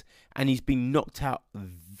fights, and he's been knocked out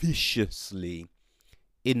viciously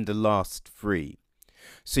in the last 3.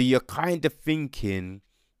 So you're kind of thinking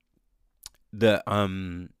that,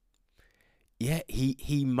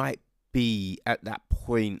 he might be at that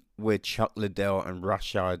point where Chuck Liddell and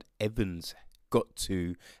Rashad Evans got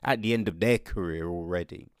to at the end of their career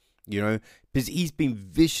already. Because he's been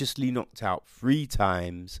viciously knocked out 3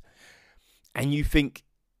 times, and you think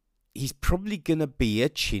he's probably going to be a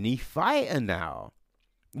chinny fighter now.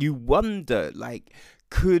 You wonder,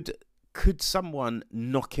 could someone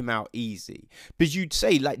knock him out easy? Because you'd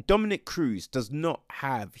say, Dominick Cruz does not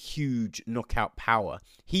have huge knockout power.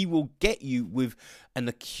 He will get you with an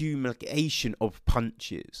accumulation of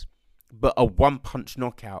punches. But a one-punch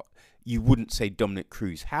knockout, you wouldn't say Dominick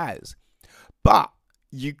Cruz has. But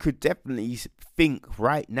you could definitely think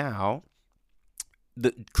right now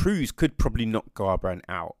that Cruz could probably knock Garbrandt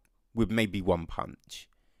out with maybe one punch.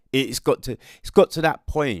 It's got to that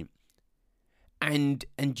point. And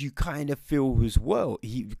you kind of feel as well,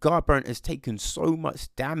 Garbrandt has taken so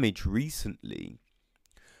much damage recently.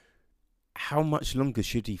 How much longer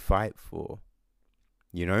should he fight for?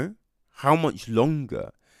 How much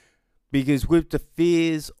longer? Because with the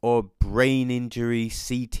fears of brain injury,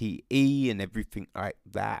 CTE, and everything like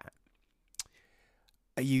that,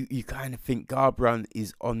 you kind of think Garbrandt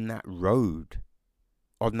is on that road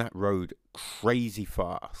crazy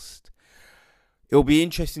fast. It'll be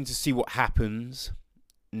interesting to see what happens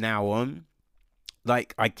now on. I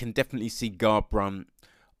can definitely see Garbrandt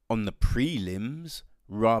on the prelims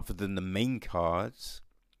rather than the main cards,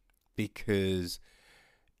 because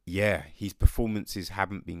his performances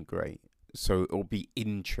haven't been great. So it'll be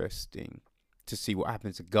interesting to see what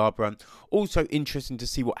happens to Garbrandt. Also interesting to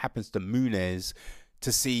see what happens to Muniz,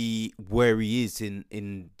 to see where he is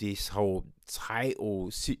in this whole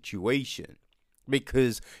title situation.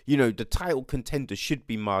 Because, the title contender should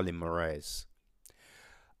be Marlon Moraes.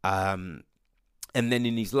 And then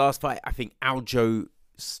in his last fight, I think Aljo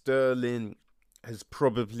Sterling has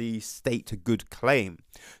probably staked a good claim.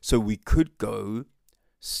 So we could go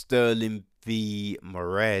Sterling v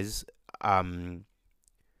Moraes.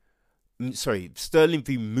 Sterling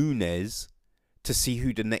v Muniz to see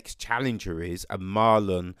who the next challenger is. And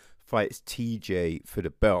Marlon fights TJ for the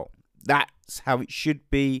belt. That's how it should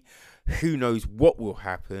be. Who knows what will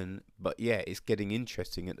happen, but yeah, it's getting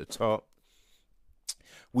interesting at the top.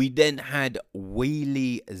 We then had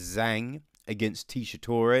Weili Zhang against Tecia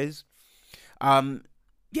Torres. I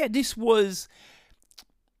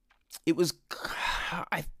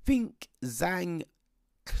think Zhang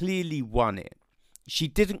clearly won it. She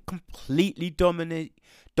didn't completely dominate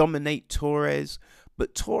Torres,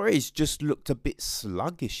 but Torres just looked a bit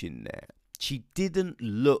sluggish in there. She didn't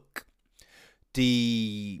look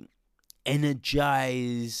the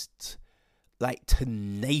energized,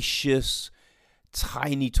 tenacious,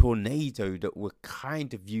 tiny tornado that we're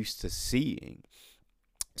kind of used to seeing.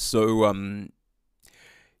 So, it'll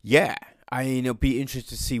be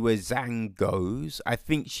interesting to see where Zhang goes. I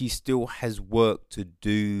think she still has work to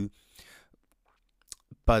do,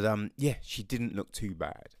 but she didn't look too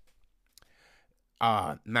bad.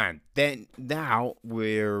 Man, then now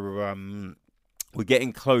we're We're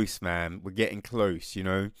getting close, man. We're getting close, you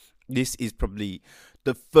know. This is probably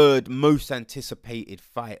the third most anticipated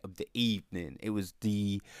fight of the evening. It was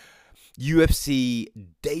the UFC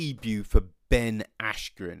debut for Ben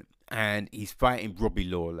Askren, and he's fighting Robbie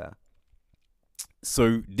Lawler.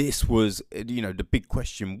 So this was, you know, the big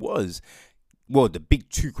question was, well, the big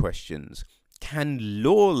two questions. Can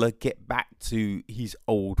Lawler get back to his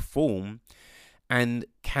old form? And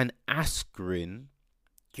can Askren,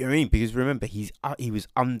 you know what I mean? Because remember, he was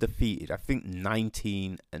undefeated. I think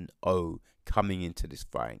 19-0 coming into this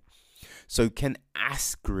fight. So can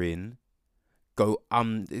Askren go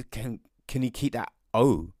can he keep that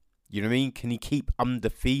O? You know what I mean? Can he keep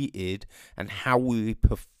undefeated? And how will he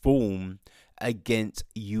perform against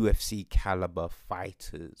UFC caliber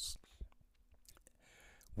fighters?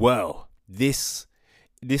 Well, this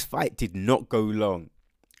fight did not go long,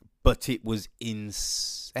 but it was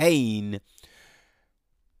insane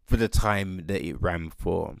for the time that it ran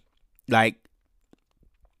for. Like,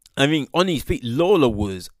 I mean, on his feet, Lawler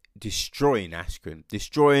was destroying Askren,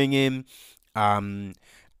 destroying him.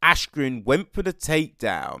 Askren went for the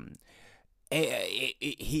takedown.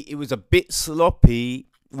 It was a bit sloppy,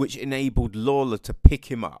 which enabled Lawler to pick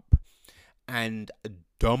him up and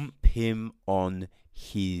dump him on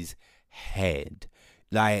his head.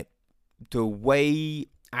 Like, the way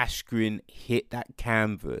Askren hit that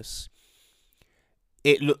canvas,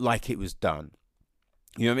 it looked like it was done.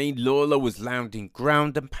 You know what I mean? Lawler was landing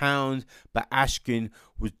ground and pound, but Askren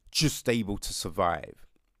was just able to survive.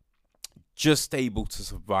 Just able to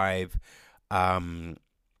survive.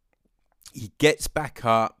 He gets back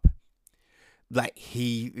up. Like,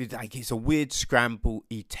 it's a weird scramble.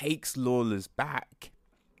 He takes Lawler's back,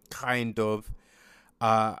 kind of.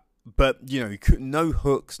 But, you know, he couldn't, no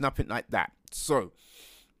hooks, nothing like that. So,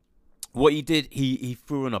 what he did, he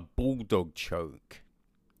threw on a bulldog choke.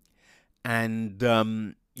 And,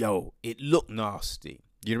 it looked nasty.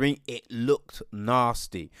 You know what I mean? It looked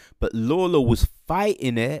nasty. But Lawler was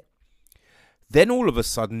fighting it. Then all of a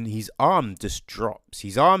sudden, his arm just drops.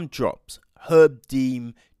 His arm drops. Herb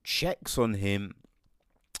Dean checks on him.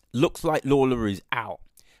 Looks like Lawler is out.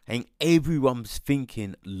 And everyone's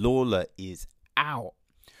thinking Lawler is out.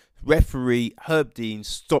 Referee Herb Dean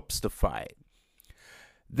stops the fight.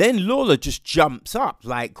 Then Lawler just jumps up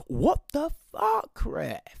like, what the fuck,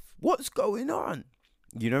 ref? What's going on?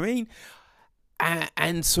 You know what I mean?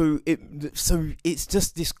 And so it's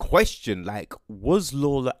just this question, like, was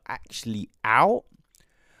Lawler actually out?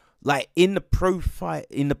 Like, in the post-fight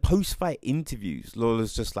interviews,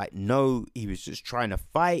 Lawler's just like, no, he was just trying to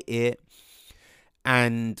fight it.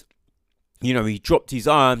 And, you know, he dropped his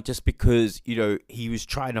arm just because, you know, he was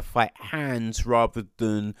trying to fight hands rather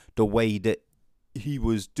than the way that he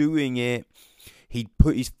was doing it. He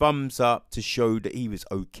put his thumbs up to show that he was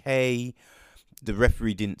okay. The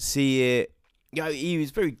referee didn't see it. You know, he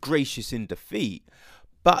was very gracious in defeat.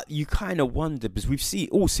 But you kind of wonder, because we've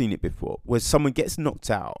all seen it before, where someone gets knocked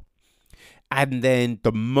out, and then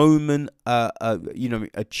the moment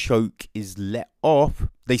a choke is let off,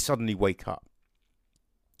 they suddenly wake up.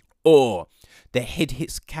 Or their head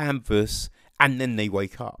hits canvas and then they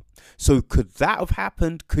wake up. So could that have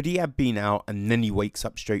happened? Could he have been out and then he wakes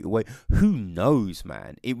up straight away? Who knows,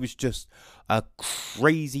 man? It was just a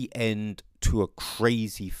crazy end to a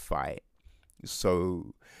crazy fight.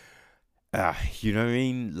 So, you know what I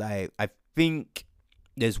mean? Like, I think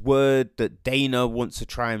there's word that Dana wants to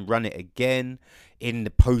try and run it again. In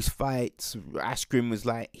the post-fights, Askren was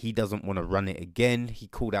like, he doesn't want to run it again. He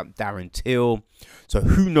called out Darren Till. So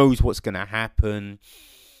who knows what's going to happen?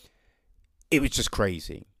 It was just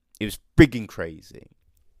crazy. It was frigging crazy.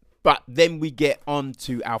 But then we get on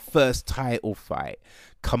to our first title fight.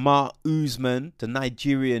 Kamaru Usman, the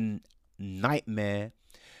Nigerian nightmare,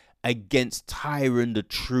 against Tyron the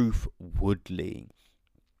Truth Woodley.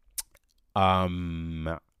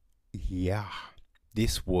 Yeah,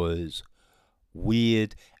 this was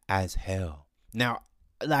weird as hell. Now,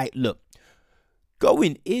 like, look,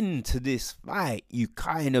 going into this fight, you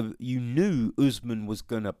knew Usman was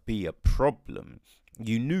gonna be a problem.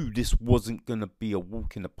 You knew this wasn't gonna be a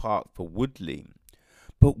walk in the park for Woodley.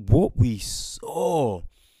 But what we saw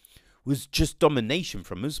was just domination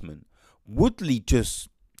from Usman. Woodley just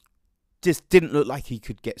didn't look like he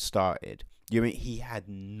could get started. You know, he had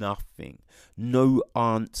nothing, no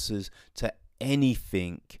answers to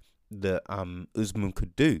anything that Usman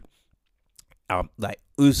could do. Like,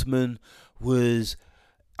 Usman was,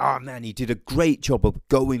 he did a great job of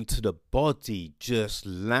going to the body, just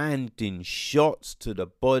landing shots to the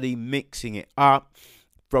body, mixing it up,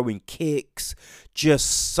 throwing kicks,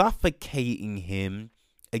 just suffocating him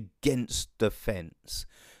against the fence.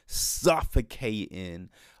 suffocating.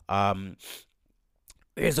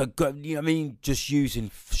 There's a good, you know what I mean, just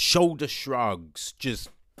using shoulder shrugs. Just,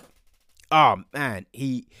 oh man,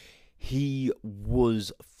 he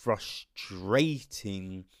was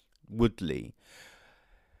frustrating Woodley.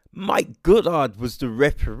 Mike Goddard was the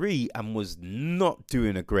referee and was not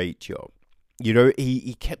doing a great job. You know,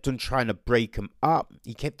 he kept on trying to break him up.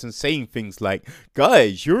 He kept on saying things like,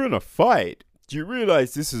 guys, you're in a fight. Do you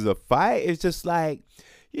realize this is a fight? It's just like,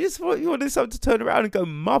 you want someone to turn around and go,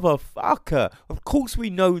 motherfucker. Of course we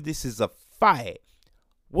know this is a fight.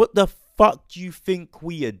 What the fuck do you think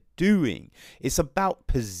we are doing? It's about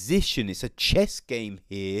position. It's a chess game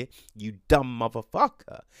here, you dumb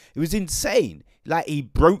motherfucker. It was insane. Like, he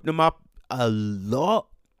broke them up a lot.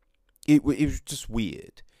 It was just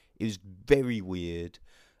weird. It was very weird.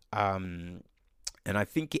 And I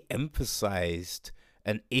think it emphasized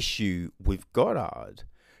an issue with Goddard.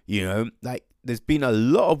 You know, like, there's been a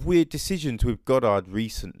lot of weird decisions with Goddard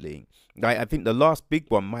recently. Like, I think the last big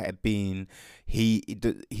one might have been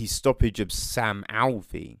his stoppage of Sam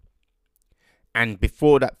Alvey. And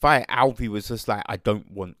before that fight, Alvey was just like, I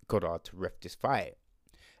don't want Goddard to ref this fight.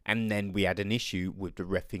 And then we had an issue with the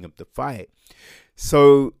reffing of the fight.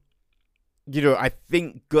 So, you know, I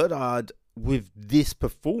think Goddard, with this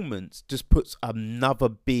performance, just puts another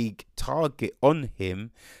big target on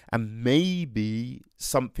him, and maybe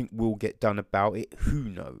something will get done about it. Who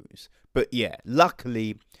knows? But yeah,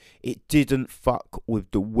 luckily it didn't fuck with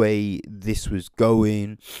the way this was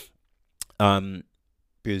going.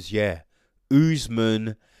 Because yeah,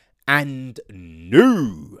 Usman and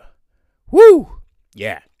New, woo,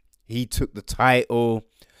 yeah, he took the title.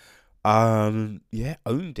 Yeah,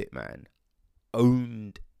 owned it, man,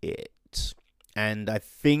 owned it. And I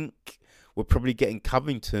think we're probably getting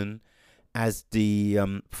Covington as the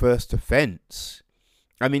first offence.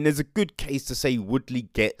 I mean, there's a good case to say Woodley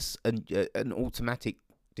gets an automatic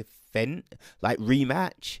defense, like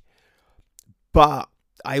rematch. But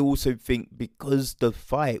I also think because the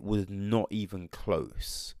fight was not even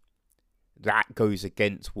close, that goes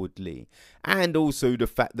against Woodley. And also the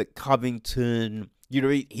fact that Covington, you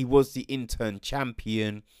know, he was the interim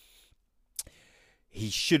champion.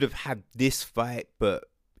 He should have had this fight, but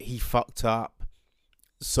he fucked up.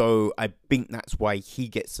 So I think that's why he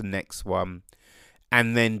gets the next one.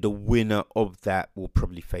 And then the winner of that will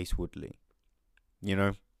probably face Woodley. You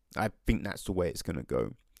know, I think that's the way it's going to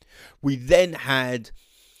go. We then had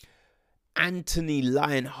Anthony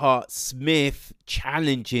Lionheart Smith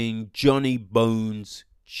challenging Johnny Bones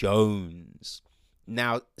Jones.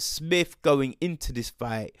 Now, Smith going into this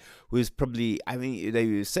fight was probably, I mean, they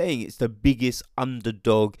were saying it's the biggest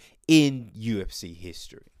underdog in UFC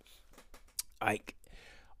history. Like,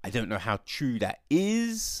 I don't know how true that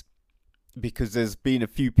is, because there's been a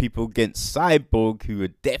few people against Cyborg who are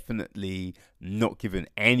definitely not given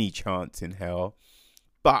any chance in hell.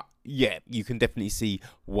 But yeah, you can definitely see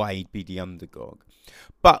why he'd be the underdog.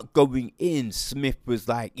 But going in, Smith was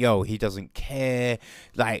like, yo, he doesn't care.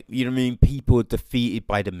 Like, you know what I mean? People are defeated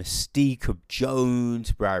by the mystique of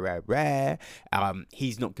Jones.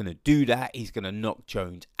 He's not going to do that. He's going to knock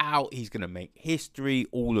Jones out. He's going to make history.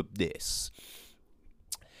 All of this.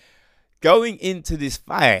 Going into this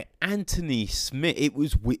fight, Anthony Smith, it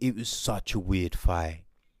was such a weird fight.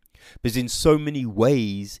 Because in so many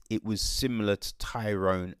ways, it was similar to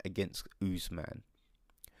Tyrone against Usman.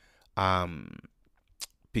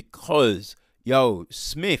 Because, yo,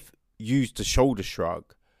 Smith used the shoulder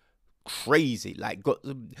shrug. Crazy. Like,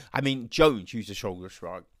 Jones used the shoulder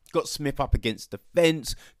shrug. Got Smith up against the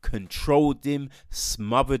fence, controlled him,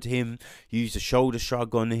 smothered him, used a shoulder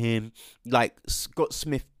shrug on him. Like, got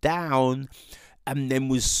Smith down, and then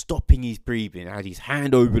was stopping his breathing. Had his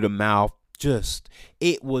hand over the mouth.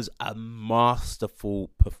 It was a masterful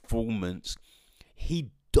performance. He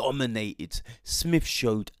dominated. Smith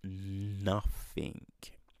showed nothing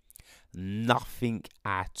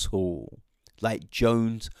at all. Like,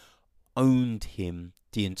 Jones owned him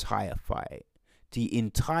the entire fight.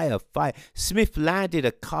 Smith landed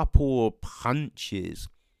a couple of punches,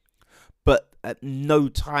 but at no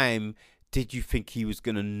time did you think he was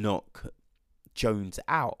going to knock Jones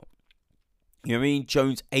out. You know what I mean?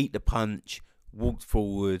 Jones ate the punch, walked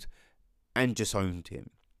forward, and just owned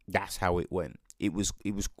him. That's how it went. It was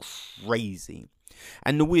crazy.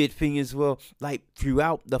 And the weird thing as well, like,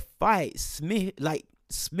 throughout the fight,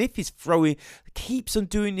 Smith is keeps on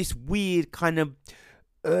doing this weird kind of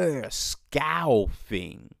scowl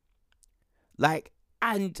thing. Like,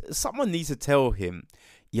 and someone needs to tell him,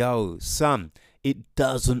 yo, son, it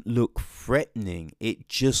doesn't look threatening. It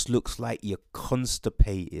just looks like you're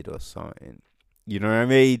constipated or something. You know what I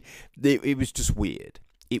mean? It was just weird.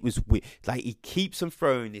 It was weird. Like, he keeps on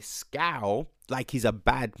throwing this scowl like he's a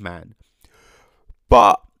bad man.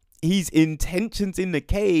 But his intentions in the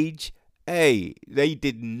cage, hey, they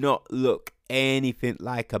did not look anything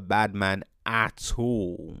like a bad man at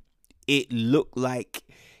all. It looked like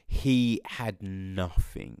he had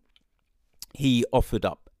nothing. He offered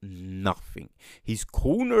up nothing. His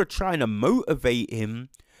corner trying to motivate him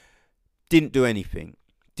didn't do anything.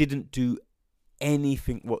 Didn't do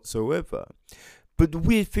anything whatsoever. But the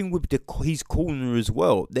weird thing with his corner as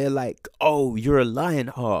well, they're like, oh, you're a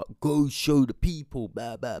Lionheart, go show the people,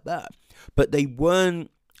 blah, blah, blah. But they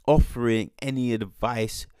weren't offering any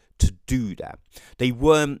advice to do that. They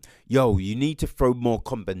weren't, yo, you need to throw more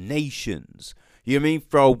combinations. You know what I mean?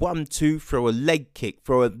 Throw a 1-2, throw a leg kick,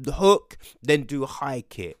 throw a hook, then do a high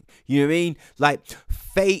kick. You know what I mean? Like,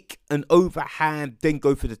 fake an overhand, then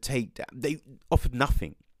go for the takedown. They offered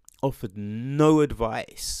nothing. Offered no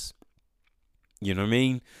advice. You know what I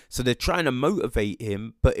mean? So they're trying to motivate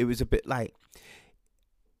him, but it was a bit like,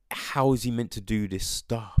 how is he meant to do this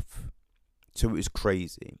stuff? So it was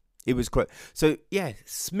crazy. It was crazy. So, yeah,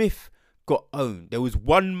 Smith got owned. There was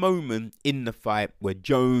one moment in the fight where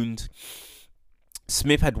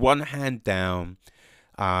Smith had one hand down.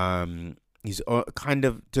 He's kind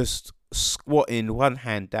of just squatting, one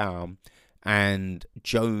hand down, and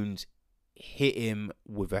Jones hit him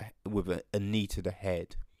with a knee to the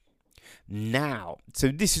head. Now, so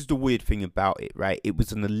this is the weird thing about it, right? It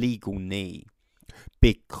was an illegal knee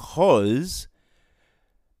because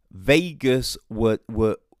Vegas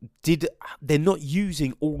they're not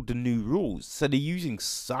using all the new rules. So they're using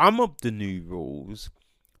some of the new rules,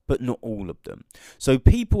 but not all of them. So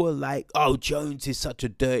people are like, oh, Jones is such a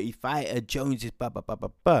dirty fighter. Jones is blah, blah, blah, blah,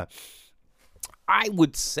 blah. I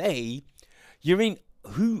would say, you mean,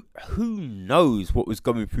 who knows what was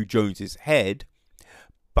going through Jones's head?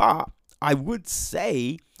 But I would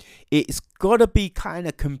say it's got to be kind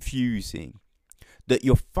of confusing that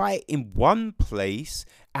you're fighting one place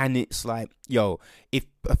and it's like, yo, if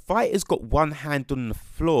a fighter's got one hand on the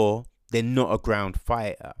floor, they're not a ground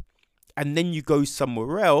fighter. And then you go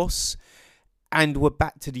somewhere else and we're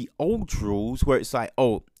back to the old rules where it's like,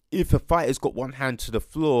 oh, if a fighter's got one hand to the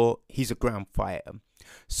floor, he's a ground fighter.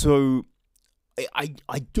 So I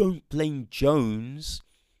don't blame Jones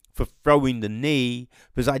for throwing the knee,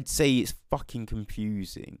 because I'd say it's fucking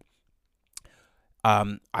confusing.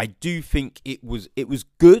 I do think it was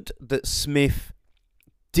good that Smith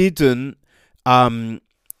didn't try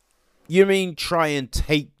and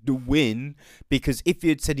take the win, because if he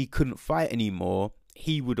had said he couldn't fight anymore,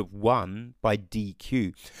 he would have won by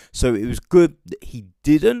DQ. So it was good that he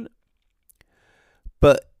didn't.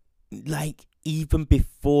 But like, even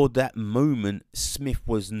before that moment, Smith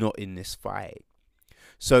was not in this fight.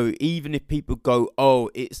 So even if people go,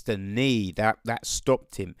 oh, it's the knee that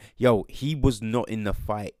stopped him, yo, he was not in the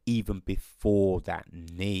fight even before that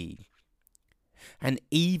knee. And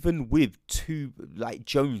even with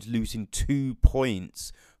Jones losing 2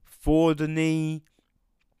 points for the knee,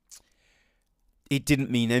 it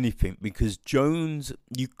didn't mean anything, because Jones,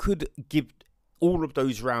 you could give all of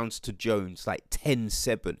those rounds to Jones, like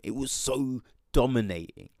 10-7. It was so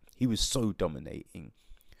dominating. He was so dominating.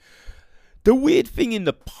 The weird thing in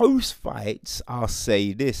the post-fights, I'll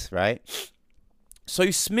say this, right? So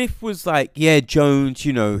Smith was like, yeah, Jones,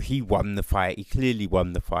 he won the fight. He clearly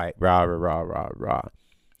won the fight. Rah, rah, rah, rah, rah.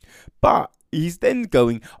 But he's then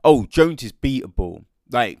going, oh, Jones is beatable.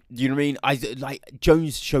 Like, you know what I mean?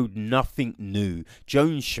 Jones showed nothing new.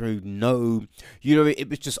 Jones showed no, it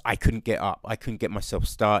was just, I couldn't get up. I couldn't get myself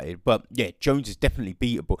started. But yeah, Jones is definitely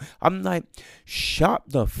beatable. I'm like, shut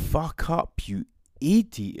the fuck up, you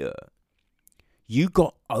idiot. You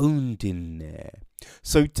got owned in there.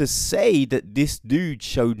 So to say that this dude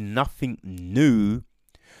showed nothing new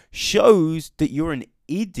shows that you're an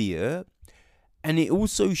idiot. And it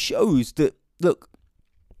also shows that, look,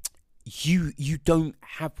 you don't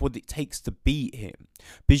have what it takes to beat him,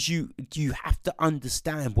 because you have to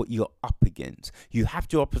understand what you're up against. You have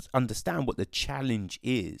to understand what the challenge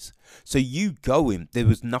is. So you going, there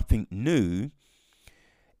was nothing new.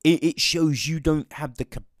 It shows you don't have the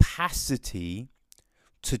capacity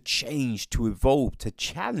to change, to evolve, to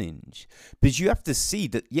challenge, because you have to see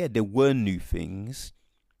that, yeah, there were new things.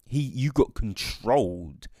 You got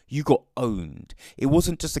controlled. You got owned. It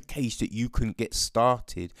wasn't just a case that you couldn't get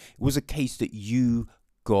started. It was a case that you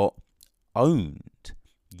got owned.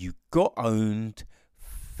 You got owned.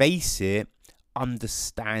 Face it.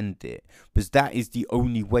 Understand it. Because that is the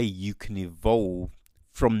only way you can evolve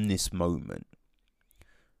from this moment.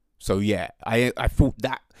 So yeah, I thought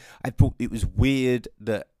it was weird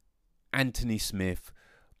that Anthony Smith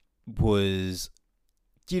was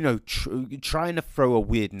just, trying to throw a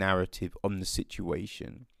weird narrative on the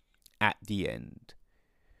situation at the end,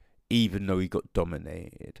 even though he got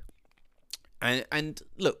dominated. And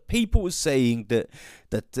look, people were saying that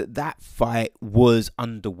fight was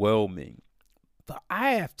underwhelming, but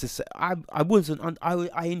I have to say I wasn't.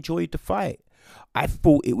 I enjoyed the fight. I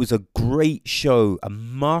thought it was a great show, a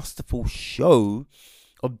masterful show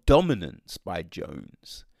of dominance by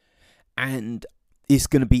Jones, and it's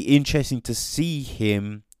going to be interesting to see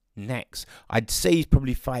him next. I'd say he's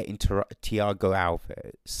probably fighting Thiago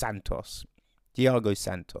Santos.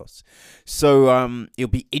 So it'll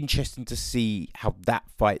be interesting to see how that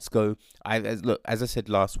fights go. As I said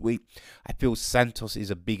last week, I feel Santos is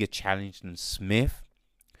a bigger challenge than Smith,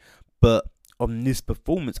 but on this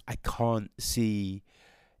performance, I can't see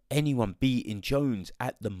anyone beating Jones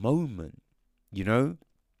at the moment.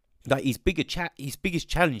 Like his biggest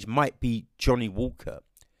challenge might be Johnny Walker,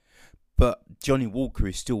 but Johnny Walker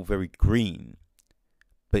is still very green.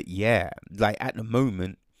 But yeah, like at the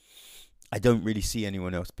moment, I don't really see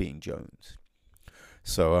anyone else beating Jones.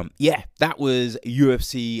 So, that was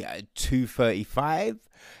UFC 235.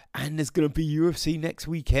 And there's going to be UFC next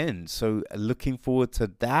weekend. So, looking forward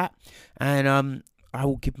to that. And I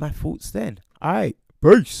will give my thoughts then. All right.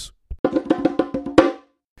 Peace.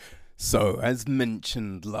 So, as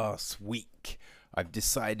mentioned last week, I've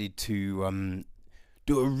decided to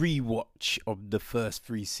do a rewatch of the first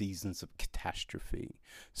 3 seasons of Catastrophe.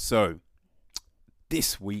 So,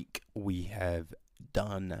 this week we have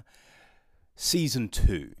done season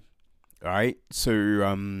 2, right? So,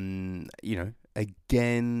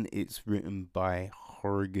 again, it's written by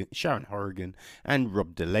Sharon Horrigan and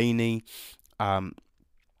Rob Delaney. And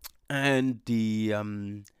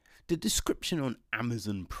the description on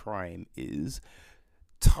Amazon Prime is: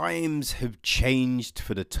 times have changed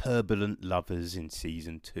for the turbulent lovers in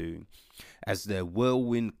season 2 as their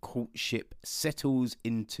whirlwind courtship settles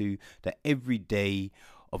into the everyday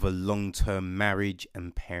of a long-term marriage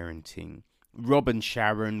and parenting. Rob and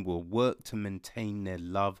Sharon will work to maintain their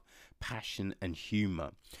love, passion and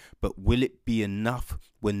humour, but will it be enough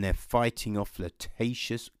when they're fighting off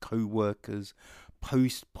flirtatious co-workers,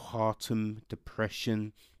 postpartum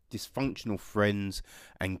depression, dysfunctional friends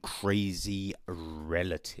and crazy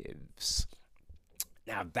relatives?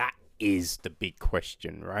 Now that is the big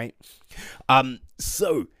question, right?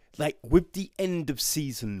 So like with the end of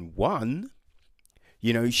season 1,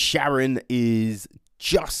 Sharon is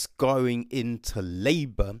just going into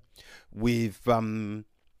labor with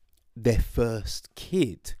their first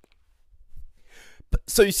kid. But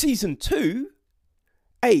so season 2,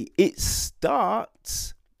 it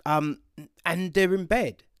starts and they're in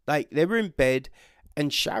bed. Like, they were in bed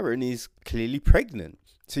and Sharon is clearly pregnant.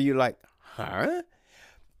 So you're like, huh?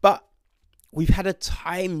 But we've had a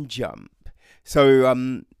time jump.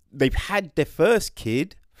 So they've had their first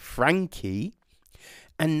kid, Frankie,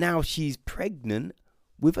 and now she's pregnant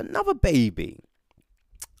with another baby.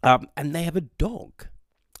 And they have a dog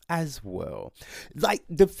as well. Like,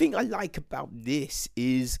 the thing I like about this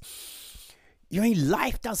is,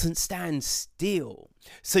 life doesn't stand still.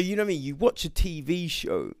 So, you watch a TV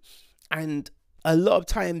show and a lot of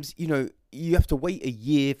times, you have to wait a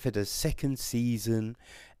year for the second season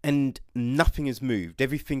and nothing has moved.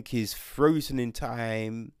 Everything is frozen in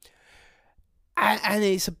time. And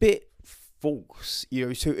it's a bit false,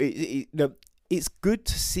 so it's good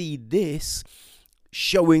to see this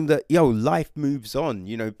showing that, life moves on.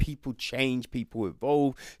 People change, people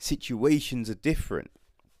evolve, situations are different.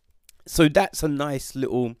 So that's a nice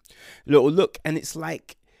little look. And it's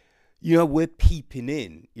like, we're peeping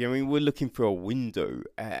in. We're looking for a window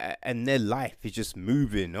and their life is just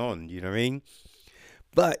moving on,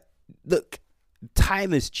 But look,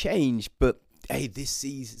 time has changed, but hey, this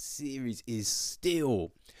series is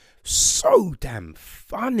still so damn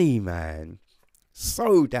funny, man.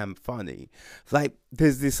 So damn funny. Like,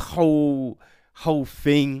 there's this whole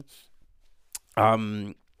thing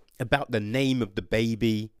about the name of the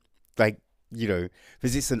baby. Like,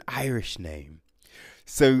 because it's an Irish name.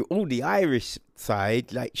 So all the Irish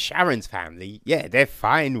side, like Sharon's family, they're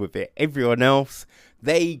fine with it. Everyone else,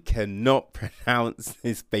 they cannot pronounce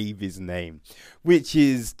this baby's name, which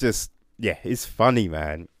is just, it's funny,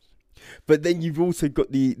 man. But then you've also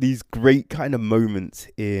got these great kind of moments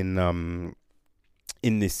in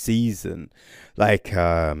this season. Like,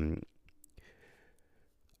 I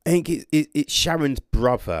think it's Sharon's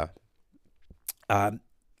brother,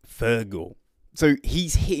 Fergal. So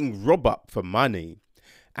he's hitting Rob up for money.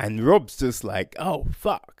 And Rob's just like, oh,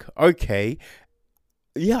 fuck, okay.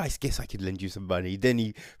 Yeah, I guess I could lend you some money.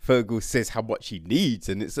 Then Fergal says how much he needs.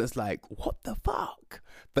 And it's just like, what the fuck?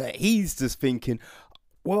 But he's just thinking,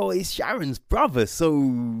 well, it's Sharon's brother,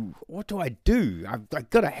 so what do I do? I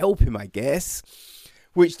gotta help him, I guess.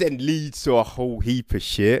 Which then leads to a whole heap of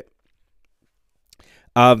shit.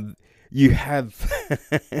 You have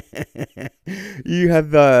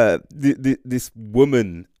this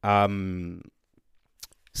woman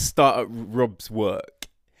start at Rob's work,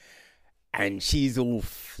 and she's all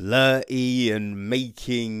flirty and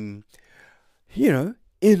making,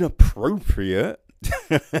 inappropriate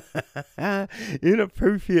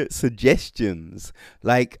suggestions,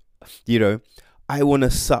 like, I want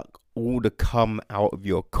to suck all the cum out of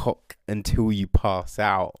your cock until you pass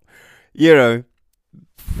out.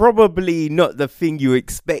 Probably not the thing you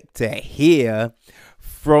expect to hear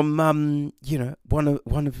from one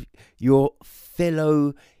of your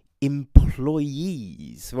fellow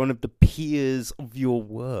employees, one of the peers of your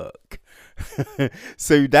work.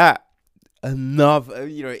 So that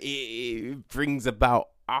it brings about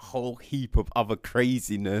a whole heap of other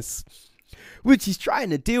craziness, which he's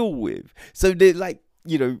trying to deal with. So they're like,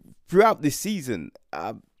 throughout this season,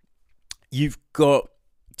 you've got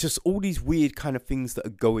just all these weird kind of things that are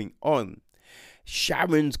going on.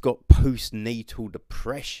 Sharon's got postnatal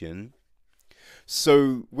depression.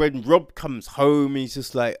 So when Rob comes home, he's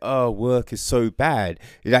just like, oh, work is so bad.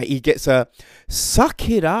 Like, he gets a, suck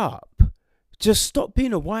it up. Just stop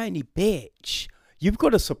being a whiny bitch. You've got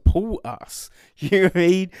to support us. You know what I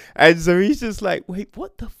mean? And so he's just like, wait,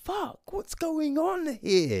 what the fuck? What's going on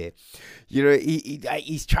here?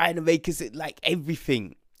 He's trying to make us like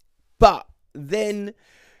everything. But then,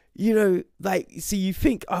 so you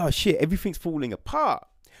think, oh shit, everything's falling apart.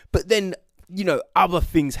 But then, other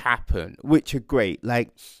things happen, which are great.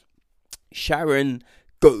 Like Sharon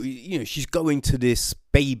she's going to this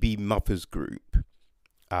baby mothers group,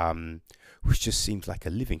 which just seems like a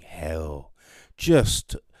living hell.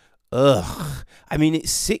 Just, ugh. I mean,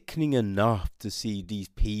 it's sickening enough to see these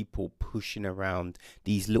people pushing around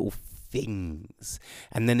these little things,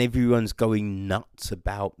 and then everyone's going nuts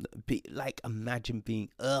about, imagine being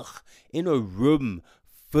in a room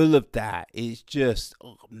full of that. It's just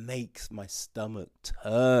makes my stomach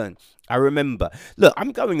turn. I remember, look,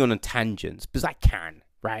 I'm going on a tangent because I can,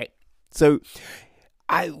 right? So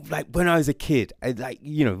I when I was a kid,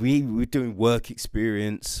 we were doing work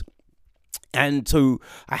experience, and so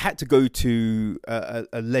I had to go to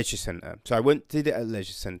a leisure centre. So I did it at a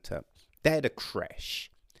leisure centre. They had a creche.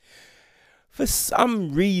 For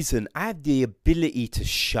some reason, I have the ability to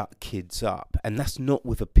shut kids up, and that's not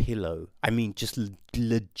with a pillow. I mean, just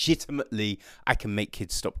legitimately, I can make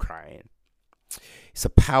kids stop crying. It's a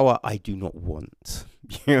power I do not want.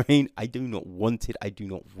 You know what I mean? I do not want it. I do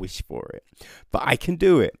not wish for it. But I can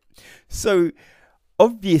do it. So,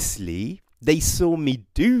 obviously, they saw me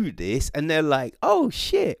do this, and they're like, oh,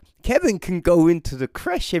 shit. Kevin can go into the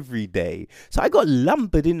creche every day. So I got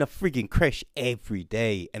lumbered in the frigging creche every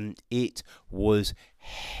day, and it was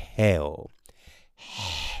hell.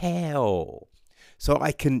 Hell. So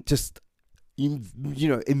I can just,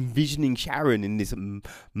 envisioning Sharon in this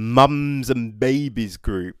mums and babies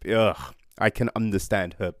group. Ugh, I can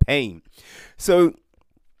understand her pain. So,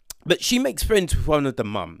 but she makes friends with one of the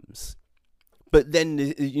mums. But then,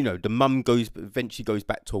 the mum eventually goes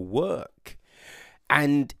back to work.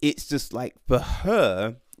 And it's just like, for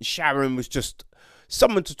her, Sharon was just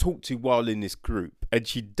someone to talk to while in this group. And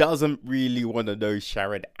she doesn't really want to know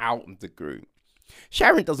Sharon out of the group.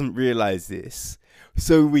 Sharon doesn't realize this.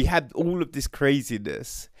 So we had all of this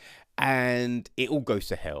craziness, and it all goes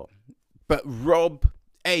to hell. But Rob,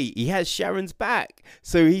 he has Sharon's back.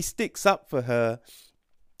 So he sticks up for her,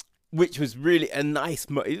 which was really a nice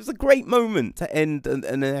it was a great moment to end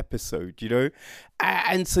an episode,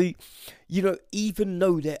 and so, even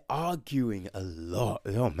though they're arguing a lot,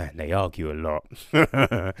 oh man, they argue a lot,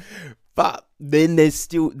 but then there's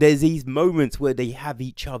these moments where they have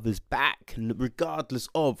each other's back, and regardless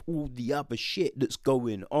of all the other shit that's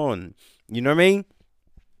going on, you know what I mean,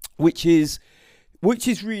 which is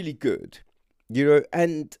really good,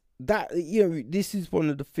 and that, this is one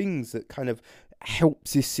of the things that kind of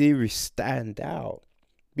helps this series stand out,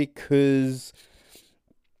 because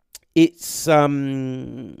it's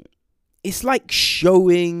like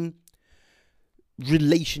showing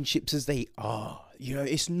relationships as they are.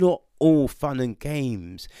 It's not all fun and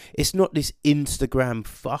games. It's not this Instagram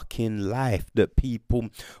fucking life that people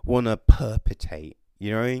want to perpetrate.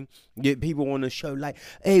 You know what I mean? Yeah, people want to show like,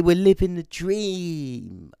 hey, we're living the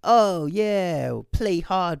dream. Oh, yeah, play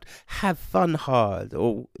hard, have fun hard.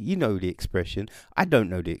 Or, the expression. I don't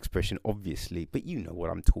know the expression, obviously, but you know what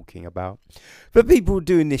I'm talking about. But people are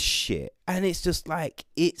doing this shit, and it's just like,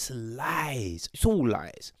 it's lies. It's all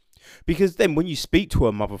lies. Because then when you speak to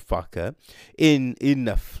a motherfucker in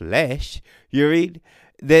the flesh, you read,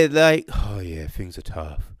 they're like, oh yeah, things are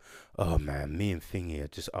tough. Oh man, me and Thingy are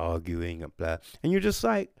just arguing and blah. And you're just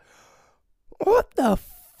like, what the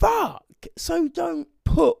fuck? So don't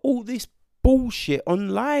put all this bullshit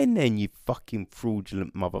online then, you fucking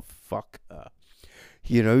fraudulent motherfucker.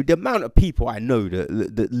 You know, the amount of people I know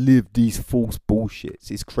that live these false bullshits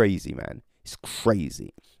is crazy, man. It's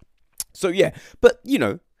crazy. So yeah, but you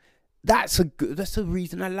know, that's the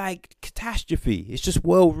reason I like Catastrophe. It's just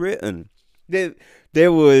well written.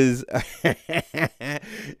 There was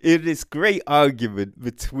in this great argument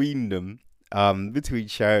between them, between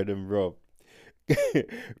Sharon and Rob.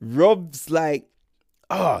 Rob's like,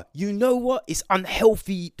 oh, you know what? It's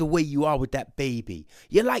unhealthy the way you are with that baby.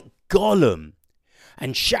 You're like Gollum.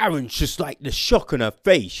 And Sharon's just like the shock on her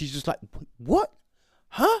face. She's just like, what?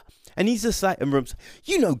 Huh? And he's just like, and Rob's,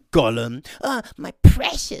 you know, Gollum, my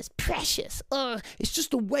precious. It's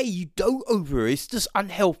just the way you dote over her. It's just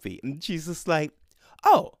unhealthy. And she's just like,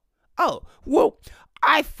 oh, well,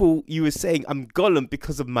 I thought you were saying I'm Gollum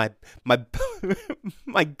because of my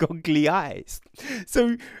my goggly eyes.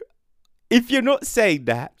 So if you're not saying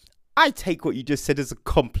that, I take what you just said as a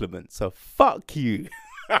compliment. So fuck you.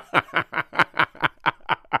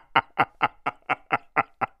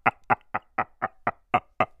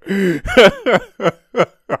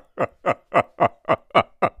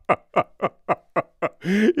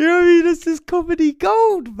 You know what I mean? This is comedy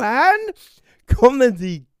gold, man.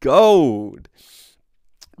 Comedy gold.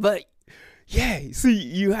 But yeah, see,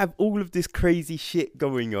 you have all of this crazy shit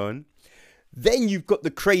going on. Then you've got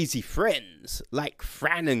the crazy friends like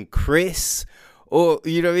Fran and Chris, or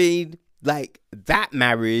you know what I mean? Like that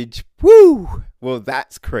marriage. Woo! Well,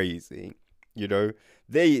 that's crazy. You know,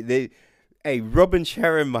 hey, Rob and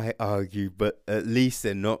Sharon might argue, but at least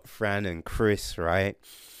they're not Fran and Chris, right?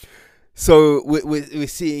 So we're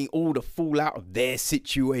seeing all the fallout of their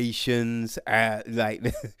situations.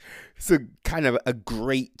 Like, it's a kind of a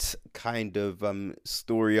great kind of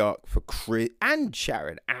story arc for Chris and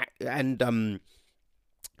Sharon and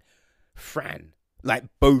Fran. Like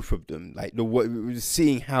both of them. Like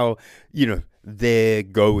seeing how, you know, they're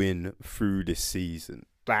going through this season.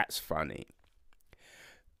 That's funny.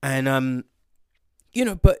 And you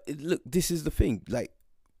know, but look, this is the thing. Like,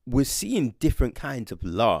 we're seeing different kinds of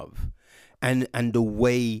love. And the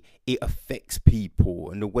way it affects people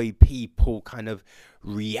and the way people kind of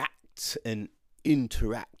react and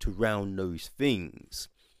interact around those things.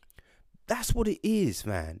 That's what it is,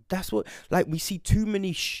 man. That's what, like, we see too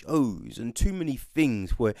many shows and too many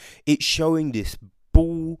things where it's showing this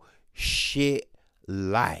bullshit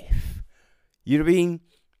life. You know what I mean?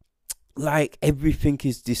 Like, everything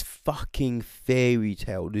is this fucking fairy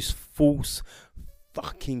tale, this false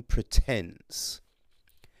fucking pretense.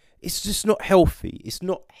 It's just not healthy. It's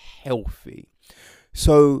not healthy.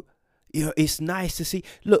 So, you know, it's nice to see.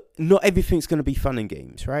 Look, not everything's going to be fun and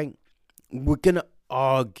games, right? We're going to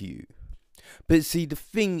argue. But see, the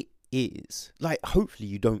thing is, like, hopefully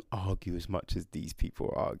you don't argue as much as these people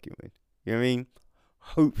are arguing. You know what I mean?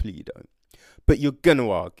 Hopefully you don't. But you're going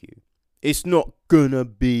to argue. It's not going to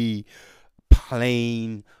be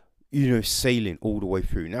plain, you know, sailing all the way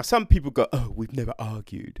through. Now, some people go, oh, we've never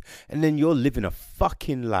argued. And then you're living a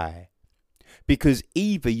fucking lie. Because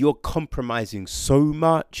either you're compromising so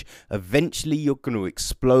much, eventually you're going to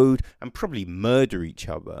explode and probably murder each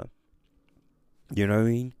other. You know what I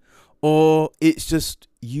mean? Or it's just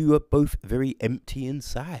you are both very empty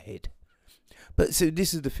inside. But so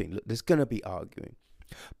this is the thing. Look, there's going to be arguing.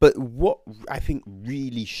 But what I think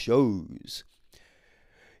really shows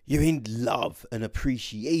you're in love and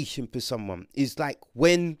appreciation for someone is like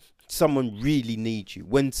when someone really needs you,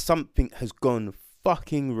 when something has gone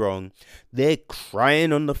fucking wrong, they're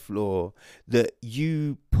crying on the floor, that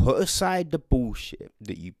you put aside the bullshit,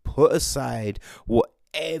 that you put aside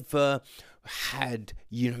whatever had,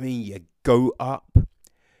 you know what I mean, you go up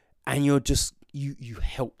and you're just, you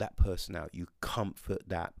help that person out, you comfort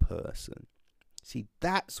that person. See,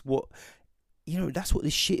 that's what, you know, that's what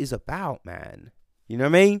this shit is about, man. You know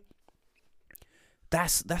what I mean?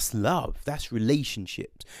 That's love. That's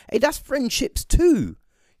relationships. Hey, that's friendships too.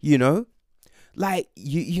 You know, like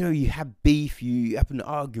you know, you have beef, you have an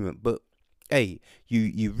argument, but hey,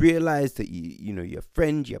 you realize that you know your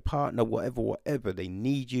friend, your partner, whatever they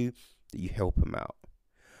need you, that you help them out,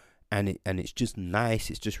 and it's just nice.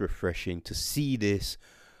 It's just refreshing to see this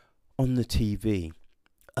on the TV,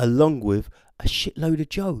 along with a shitload of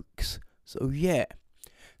jokes. So yeah.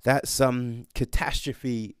 That's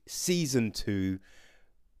Catastrophe Season 2.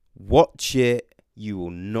 Watch it. You will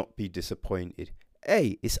not be disappointed.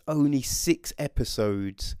 Hey, it's only 6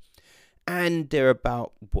 episodes. and they're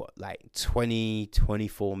about like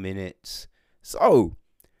 20-24 minutes. So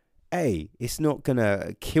hey, it's not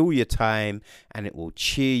gonna kill your time, and it will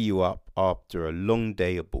cheer you up after a long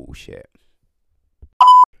day of bullshit.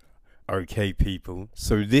 Okay, people,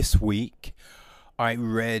 so this week I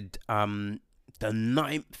read the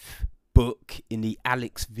 9th book in the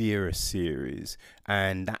Alex Vera series,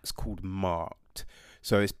 and that's called Marked.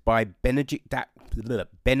 So it's by Benedict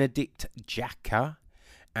Jacker,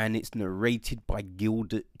 and it's narrated by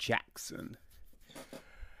Gilda Jackson.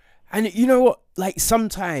 And you know what? Like,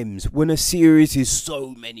 sometimes when a series is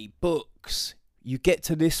so many books, you get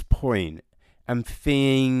to this point and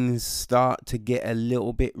things start to get a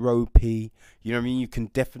little bit ropey. You know what I mean? You can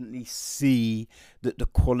definitely see that the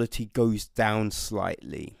quality goes down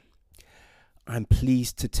slightly. I'm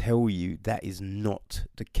pleased to tell you that is not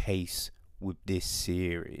the case with this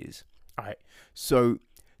series. All right, so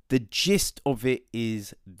the gist of it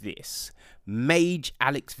is this. Mage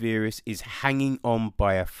Alex Verus is hanging on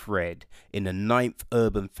by a thread in the 9th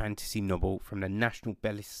urban fantasy novel from the national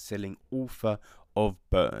best-selling author of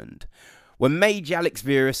Burned. When Mage Alex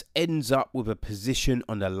Verus ends up with a position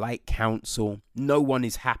on the Light Council, no one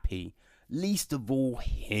is happy, least of all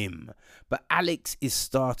him. But Alex is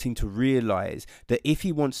starting to realise that if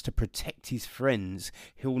he wants to protect his friends,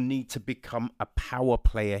 he'll need to become a power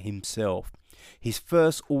player himself. His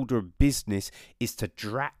first order of business is to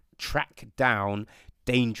track down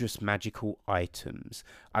dangerous magical items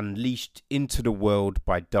unleashed into the world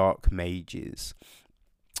by dark mages.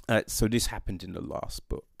 So this happened in the last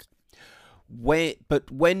book.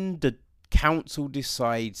 But when the council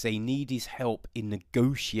decides they need his help in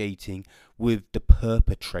negotiating with the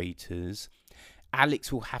perpetrators,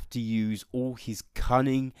 Alex will have to use all his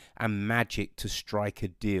cunning and magic to strike a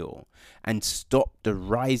deal and stop the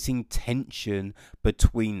rising tension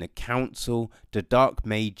between the council, the dark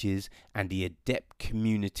mages, and the adept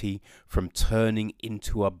community from turning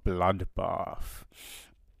into a bloodbath.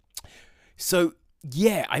 So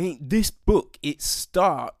yeah, I think this book, it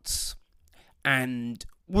starts and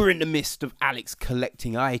we're in the midst of Alex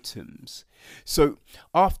collecting items. So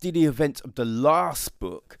after the events of the last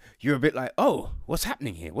book, you're a bit like, oh, what's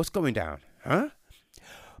happening here? What's going down? Huh?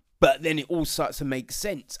 But then it all starts to make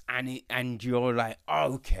sense, and you're like,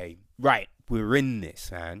 oh, okay, right, we're in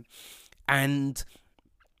this, man. And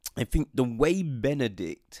I think the way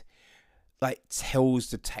Benedict like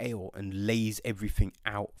tells the tale and lays everything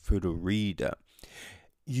out for the reader,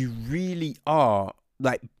 you really are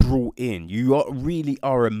like brought in. You really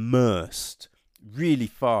are immersed really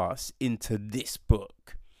fast into this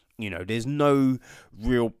book. You know, there's no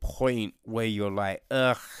real point where you're like,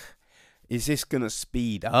 ugh, is this gonna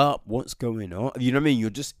speed up? What's going on? You know what I mean? You're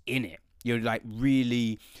just in it. You're like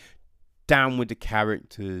really down with the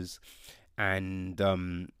characters and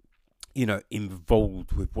you know,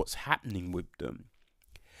 involved with what's happening with them.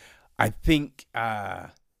 I think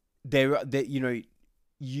there you know,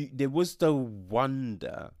 there was the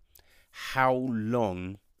wonder how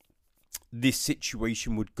long this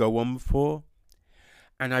situation would go on for,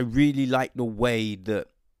 and I really like the way that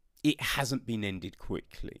it hasn't been ended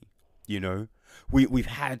quickly. You know, we've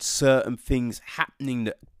had certain things happening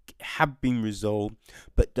that have been resolved,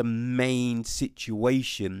 but the main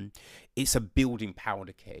situation, it's a building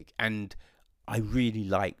powder keg, and I really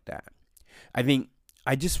like that. I think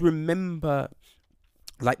I just remember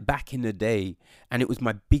like back in the day, and it was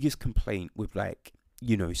my biggest complaint with, like,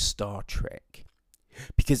 you know, Star Trek,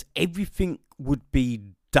 because everything would be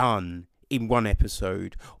done in one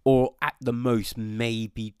episode, or at the most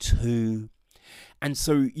maybe two. And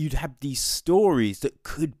so you'd have these stories that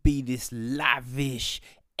could be this lavish,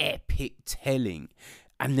 epic telling,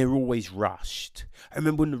 and they're always rushed. I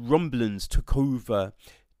remember when the Romulans took over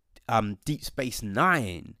Deep Space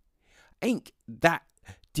Nine. I think that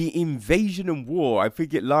the invasion and war, I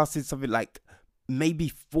think it lasted something like maybe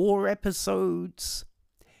 4 episodes.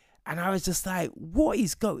 And I was just like, what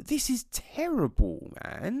is going? This is terrible,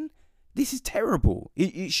 man. This is terrible.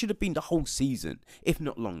 It should have been the whole season, if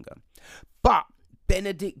not longer. But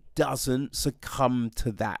Benedict doesn't succumb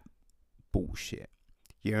to that bullshit.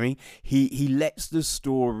 You know what I mean? He lets the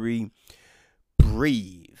story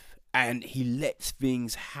breathe, and he lets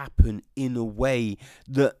things happen in a way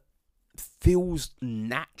that feels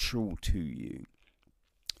natural to you.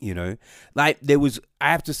 You know, like there was,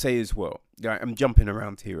 I have to say as well, I'm jumping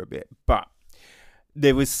around here a bit, but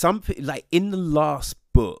there was something like in the last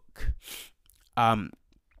book,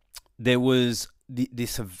 there was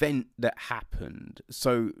this event that happened.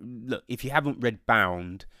 So look, if you haven't read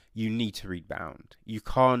Bound, you need to read Bound. You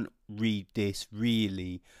can't read this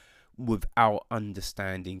really without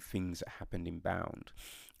understanding things that happened in Bound.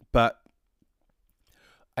 But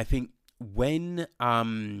I think when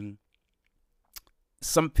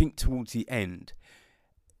something towards the end,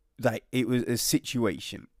 like it was a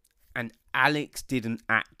situation, and Alex didn't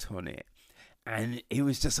act on it, and it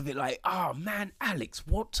was just a bit like, oh man, Alex,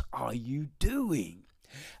 what are you doing?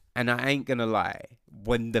 And I ain't gonna lie,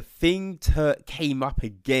 when the thing came up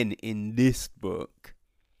again in this book,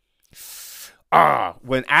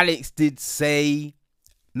 when Alex did say,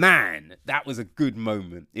 man, that was a good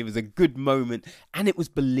moment. It was a good moment, and it was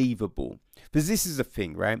believable. Because this is the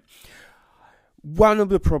thing, right? One of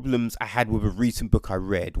the problems I had with a recent book I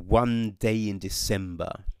read, One Day in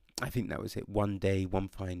December, I think that was it, One Day, One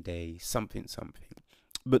Fine Day, something.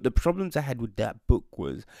 But the problems I had with that book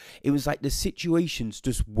was, it was like the situations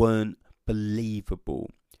just weren't believable.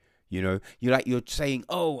 You know, you're saying,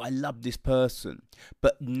 oh, I love this person,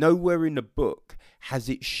 but nowhere in the book has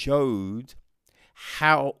it showed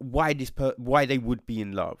why they would be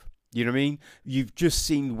in love. You know what I mean? You've just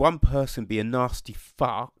seen one person be a nasty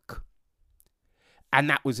fuck, and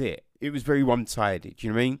that was it. It was very one-sided.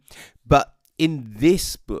 You know what I mean? But in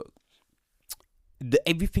this book,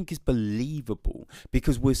 everything is believable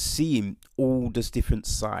because we're seeing all those different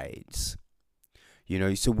sides. You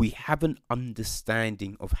know, so we have an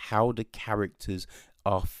understanding of how the characters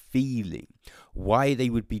are feeling, why they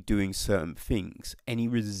would be doing certain things, any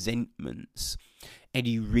resentments,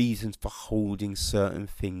 any reasons for holding certain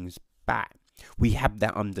things back. We have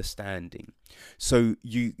that understanding. So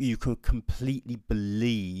you can completely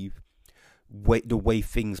believe the way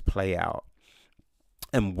things play out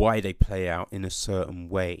and why they play out in a certain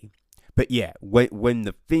way. But yeah, when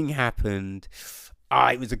the thing happened,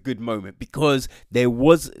 it was a good moment because there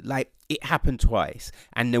was, like, it happened twice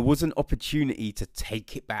and there was an opportunity to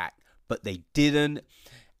take it back, but they didn't.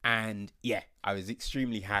 And yeah, I was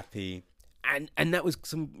extremely happy. And that was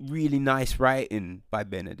some really nice writing by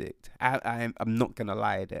Benedict. I'm not going to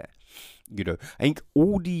lie there. You know, I think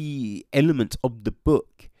all the elements of the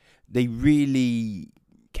book, they really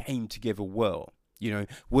came together well. You know,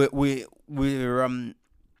 we're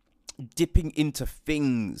dipping into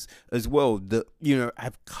things as well that, you know,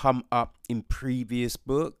 have come up in previous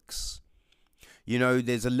books. You know,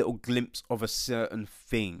 there's a little glimpse of a certain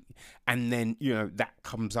thing, and then, you know, that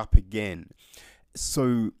comes up again.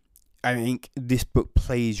 So I think this book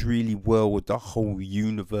plays really well with the whole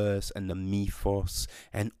universe and the mythos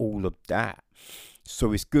and all of that.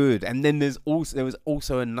 So it's good. And then there was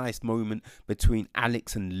also a nice moment between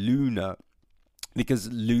Alex and Luna, because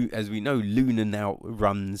as we know, Luna now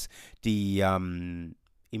runs the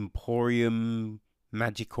Emporium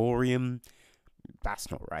Magicorium. That's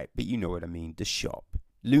not right, but you know what I mean. The shop.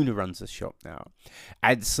 Luna runs the shop now.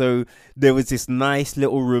 And so there was this nice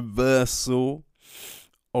little reversal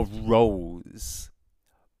of roles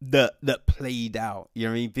that played out. You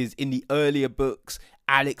know what I mean? Because in the earlier books,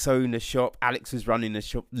 Alex owned a shop. Alex was running a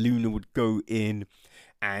shop. Luna would go in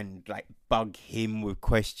and like bug him with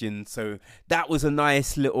questions. So that was a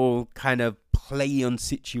nice little kind of play on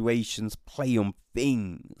situations, play on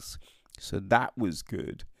things. So that was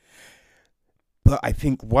good. But I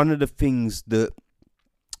think one of the things that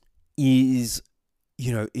is,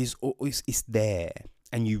 you know, is always there,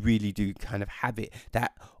 and you really do kind of have it,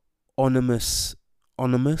 that anonymous, you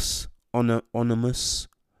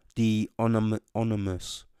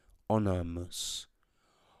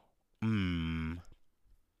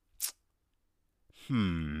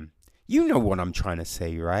know what I'm trying to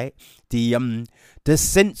say, right? The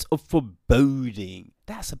sense of foreboding.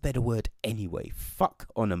 That's a better word anyway. Fuck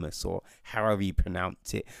ominous, or however you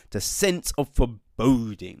pronounce it. The sense of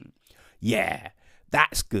foreboding. Yeah,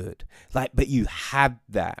 that's good. Like, but you have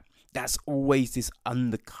that. That's always this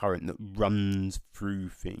undercurrent that runs through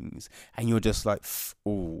things, and you're just like,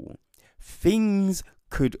 oh, things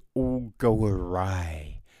could all go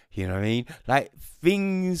awry. You know what I mean? Like,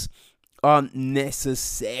 things aren't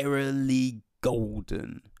necessarily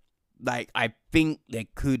golden. Like, I think there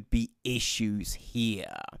could be issues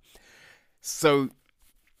here. So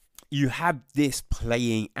you have this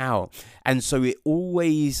playing out, and so it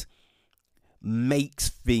always makes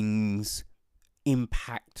things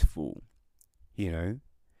impactful, you know,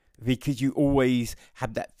 because you always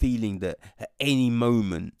have that feeling that at any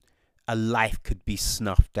moment a life could be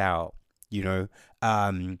snuffed out, you know,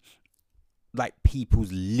 like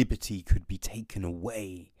people's liberty could be taken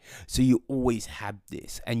away. So you always have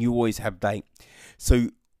this, and you always have like, so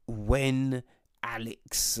when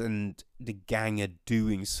Alex and the gang are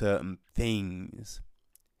doing certain things,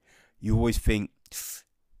 you always think,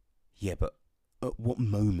 yeah, but at what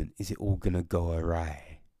moment is it all gonna go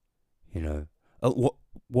awry? You know, at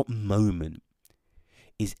what moment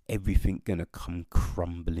is everything gonna come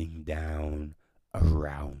crumbling down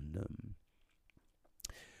around them.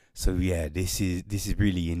 So yeah, this is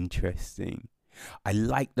really interesting. I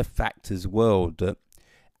like the fact as well that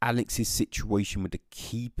Alex's situation with the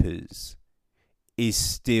keepers is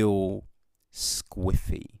still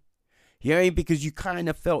squiffy. You know, because you kind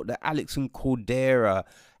of felt that Alex and Cordera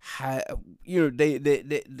had, you know,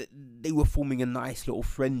 they were forming a nice little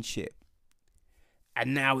friendship,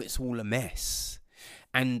 and now it's all a mess.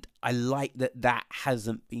 And I like that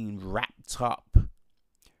hasn't been wrapped up.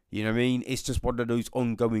 You know what I mean? It's just one of those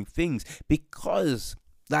ongoing things, because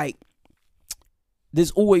like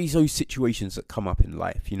there's always those situations that come up in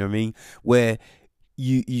life. You know what I mean? Where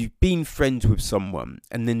you've been friends with someone,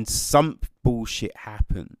 and then some bullshit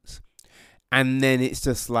happens. And then it's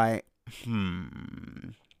just like, you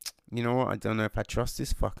know what? I don't know if I trust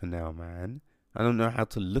this fucker now, man. I don't know how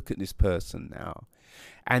to look at this person now.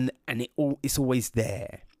 And it's always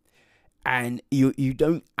there. And you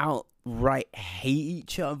don't outright hate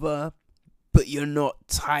each other, but you're not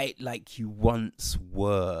tight like you once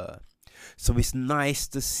were. So it's nice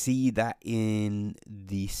to see that in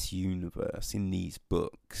this universe, in these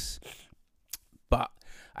books. But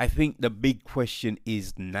I think the big question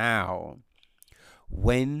is now,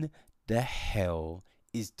 when the hell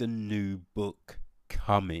is the new book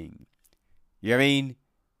coming? You know what I mean?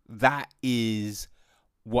 That is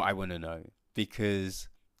what I want to know, because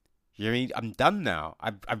you know what I mean? I'm done now.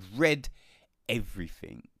 I've read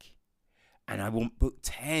everything, and I want book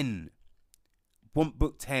 10.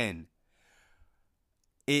 Book 10.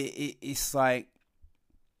 It's like,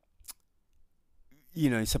 you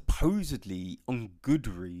know, supposedly on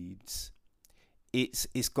Goodreads,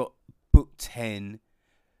 it's got book 10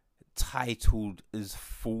 titled as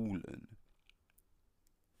Fallen,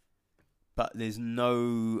 but there's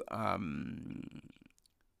no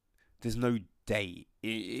date.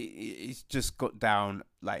 It's just got down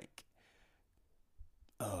like,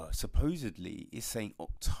 supposedly it's saying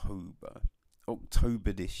October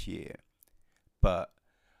this year, but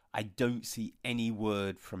I don't see any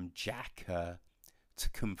word from Jacka to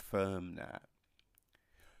confirm that.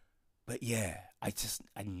 But yeah, I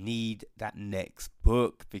need that next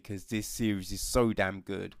book, because this series is so damn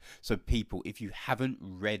good. So people, if you haven't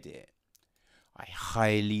read it, I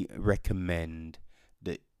highly recommend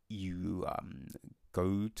that you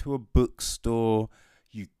go to a bookstore,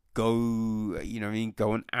 you go, you know what I mean,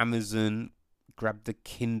 go on Amazon, grab the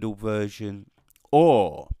Kindle version,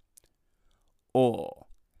 or,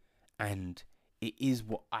 and it is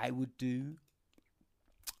what I would do.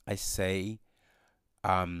 I say,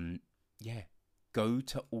 go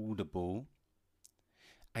to Audible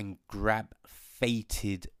and grab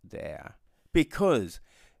Fated there, because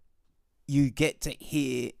you get to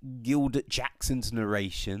hear Gilbert Jackson's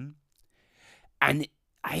narration, and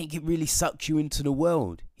I think it really sucks you into the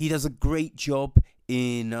world. He does a great job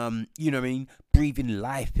in, you know what I mean, breathing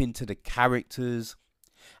life into the characters.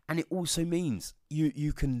 And it also means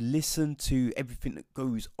you can listen to everything that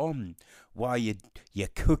goes on while you're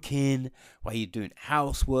cooking, while you're doing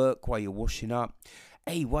housework, while you're washing up,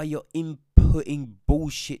 while you're inputting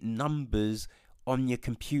bullshit numbers on your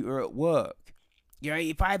computer at work. You know,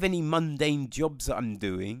 if I have any mundane jobs that I'm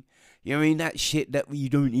doing, you know what I mean, that shit that you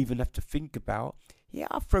don't even have to think about,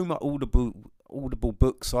 I'll throw my Audible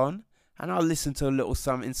books on, and I'll listen to a little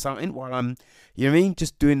something while I'm, you know what I mean,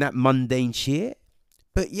 just doing that mundane shit.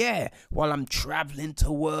 But yeah, while I'm traveling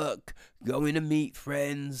to work, going to meet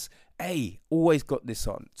friends, always got this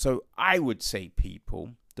on. So I would say, people,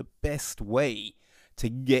 the best way to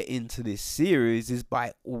get into this series is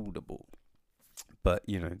by Audible. But,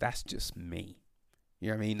 you know, that's just me. You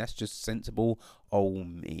know what I mean? That's just sensible old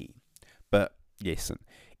me. But listen,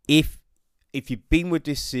 if you've been with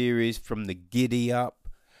this series from the giddy up,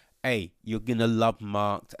 you're going to love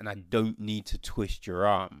Marked, and I don't need to twist your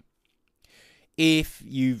arm. If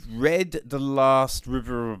you've read the last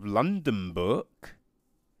River of London book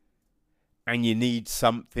and you need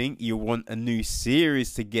something, you want a new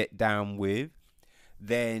series to get down with,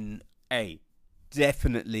 then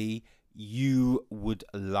definitely you would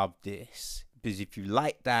love this. Because if you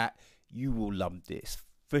like that, you will love this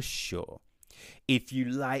for sure. If you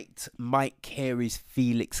liked Mike Carey's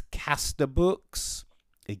Felix Castor books,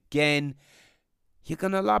 again, you're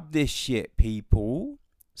going to love this shit, people.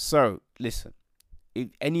 So, listen. If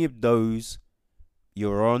any of those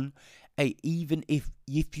you're on, even if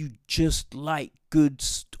you just like good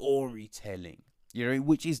storytelling, you know,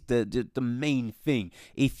 which is the main thing.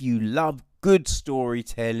 If you love good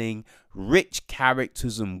storytelling, rich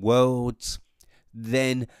characters and worlds,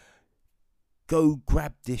 then go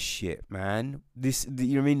grab this shit, man. You know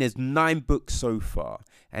what I mean? There's 9 books so far,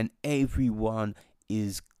 and everyone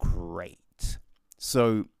is great.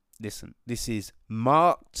 So listen, this is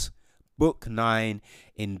Marked Book 9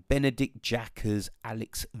 in Benedict Jacker's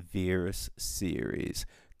Alex Verus series.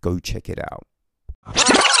 Go check it out.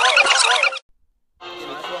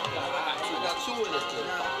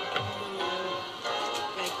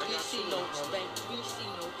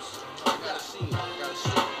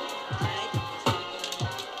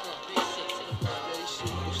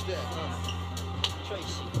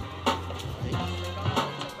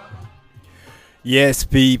 Yes,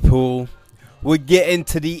 people, we're getting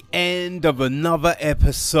to the end of another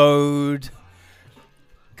episode.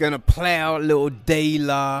 Gonna play out a little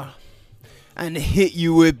Dayla and hit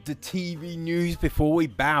you with the TV news before we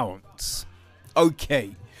bounce.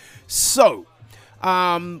 Okay, so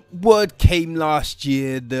word came last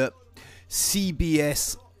year that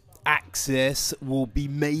CBS Access will be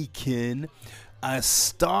making a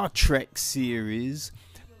Star Trek series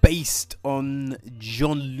based on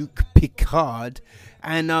Jean-Luc Picard,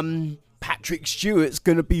 and Patrick Stewart's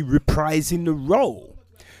going to be reprising the role.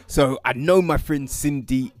 So I know my friend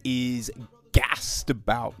Cindy is gassed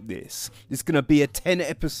about this. It's going to be a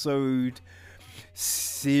 10-episode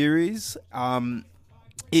series.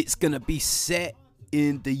 It's going to be set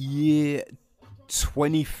in the year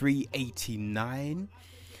 2389.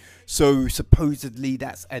 So supposedly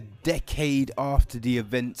that's a decade after the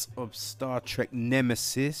events of Star Trek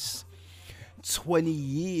Nemesis, 20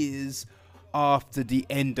 years after the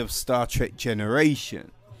end of Star Trek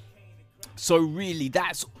Generation. So really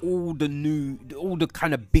that's all the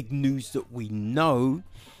kind of big news that we know.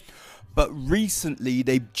 But recently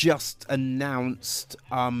they've just announced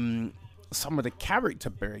some of the character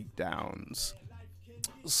breakdowns.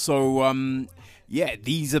 So yeah,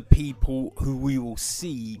 these are people who we will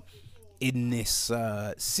see in this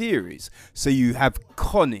series. So you have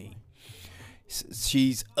Connie.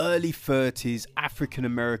 She's early 30s,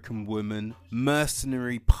 African-American woman,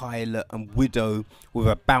 mercenary pilot and widow with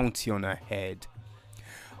a bounty on her head.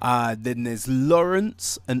 Then there's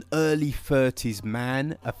Lawrence, an early 30s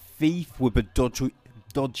man, a thief with a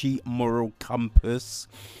dodgy moral compass,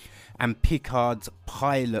 and Picard's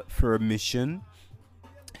pilot for a mission.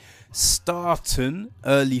 Starton,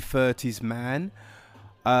 early 30s man,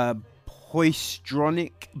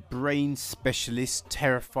 Poistronic brain specialist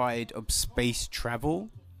terrified of space travel.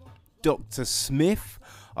 Dr. Smith,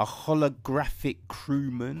 a holographic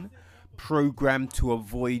crewman programmed to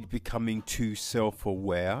avoid becoming too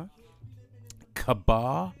self-aware.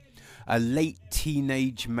 Kabar, a late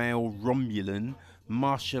teenage male Romulan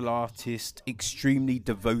martial artist extremely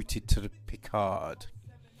devoted to the Picard.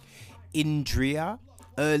 Indria,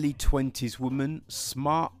 early 20s woman,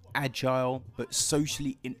 smart, agile, but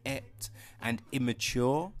socially inept and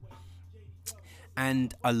immature.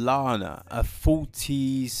 And Alana, a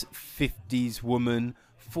 40s, 50s woman,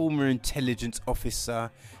 former intelligence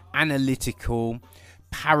officer, analytical,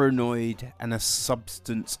 paranoid, and a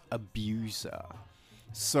substance abuser.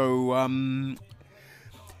 So,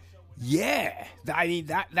 yeah, I mean,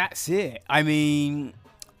 that's it. I mean,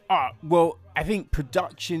 well, I think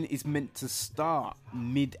production is meant to start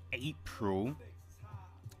mid-April.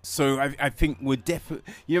 So I think we're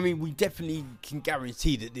definitely, we definitely can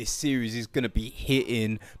guarantee that this series is going to be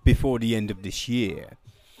hitting before the end of this year.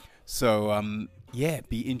 So, yeah,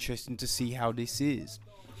 be interesting to see how this is.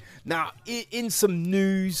 Now, in some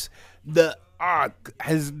news that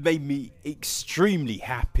has made me extremely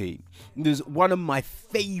happy. There's one of my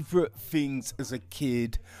favorite things as a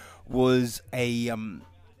kid was a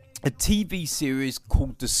TV series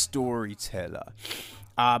called The Storyteller.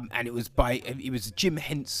 And it was Jim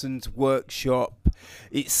Henson's workshop.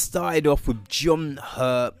 It started off with John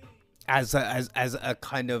Hurt as a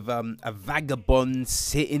kind of a vagabond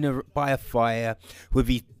sitting by a fire with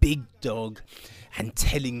his big dog and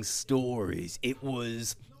telling stories. It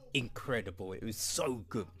was incredible. It was so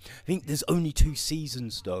good. I think there's only 2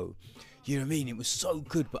 seasons though. You know what I mean? It was so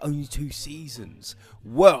good, but only 2 seasons.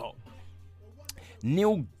 Well,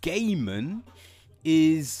 Neil Gaiman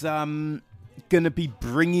is gonna be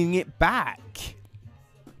bringing it back.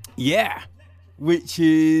 Yeah, which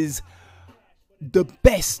is the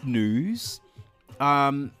best news.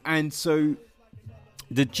 And so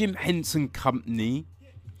the Jim Henson Company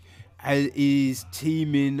is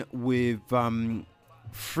teaming with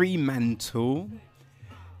Fremantle,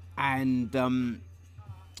 and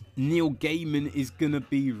Neil Gaiman is going to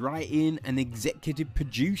be writing and executive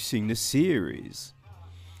producing the series,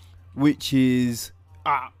 which is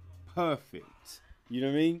perfect. You know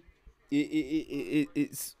what I mean?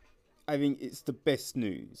 It's I think it's the best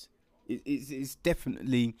news. It's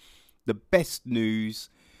definitely the best news.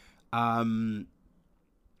 You know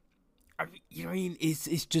what I mean?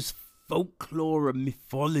 It's just folklore and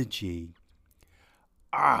mythology.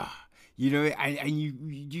 And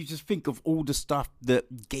you just think of all the stuff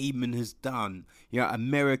that Gaiman has done.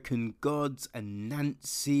 American Gods and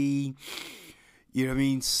Nancy.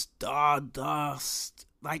 Stardust.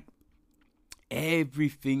 Like,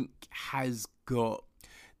 everything has got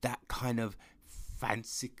that kind of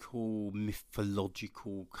fanciful,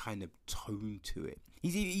 mythological kind of tone to it.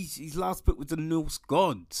 His last book was the Norse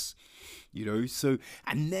gods, so,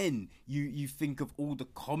 and then you think of all the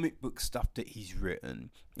comic book stuff that he's written,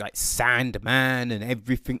 like Sandman and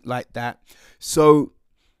everything like that. So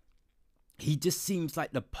he just seems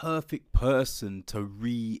like the perfect person to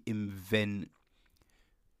reinvent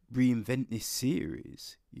this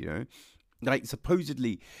series, Like,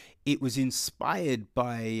 supposedly it was inspired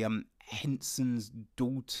by Henson's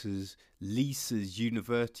daughter's Lisa's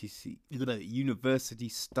university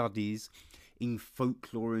studies in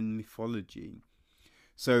folklore and mythology.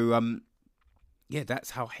 So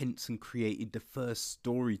that's how Henson created the first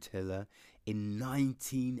storyteller in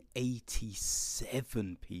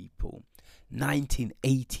 1987, people.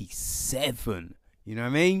 1987. You know what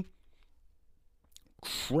I mean?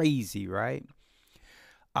 Crazy, right?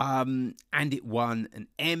 And it won an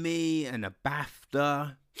Emmy and a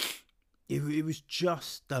BAFTA. It was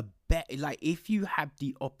just the best. Like, if you have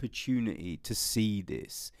the opportunity to see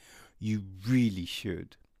this, you really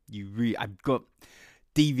should. I've got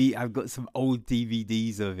some old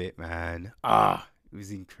DVDs of it, man. It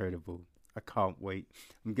was incredible. I can't wait.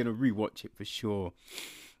 I'm gonna rewatch it for sure.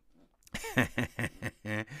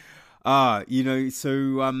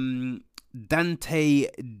 Dante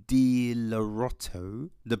De La Rotto,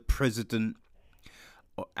 the president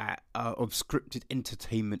of scripted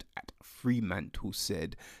entertainment at Fremantle,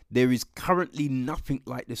 said, "There is currently nothing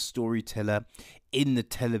like the storyteller in the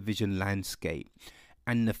television landscape,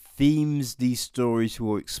 and the themes these stories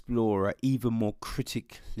will explore are even more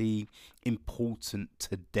critically important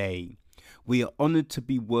today. We are honoured to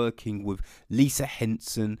be working with Lisa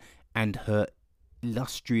Henson and her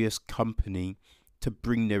illustrious company to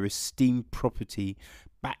bring their esteemed property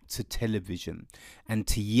back to television, and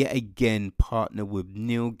to yet again partner with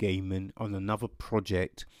Neil Gaiman on another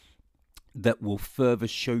project that will further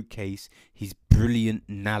showcase his brilliant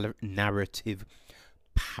narrative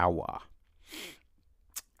power."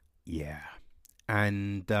 Yeah.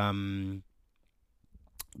 And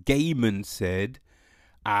Gaiman said,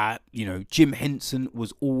 Jim Henson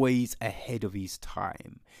was always ahead of his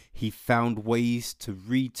time. He found ways to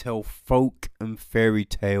retell folk and fairy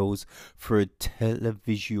tales for a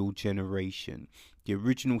televisual generation. The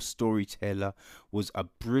original storyteller was a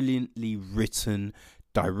brilliantly written,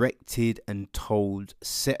 directed and told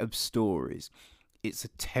set of stories. It's a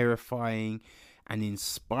terrifying and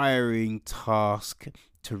inspiring task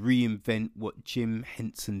to reinvent what Jim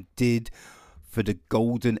Henson did for the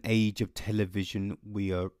golden age of television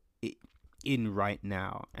we are in right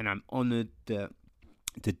now. And I'm honoured that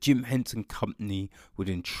the Jim Henson Company would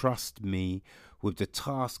entrust me with the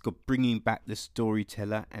task of bringing back the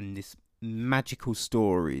storyteller and this magical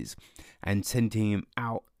stories and sending him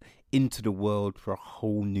out into the world for a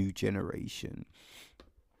whole new generation.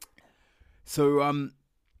 So, I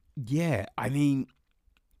mean,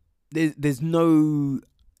 there's no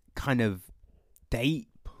kind of date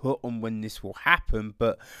put on when this will happen,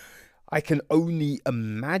 but I can only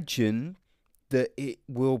imagine that it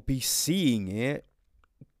will be seeing it,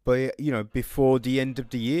 but before the end of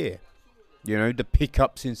the year. The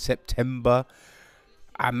pickups in September.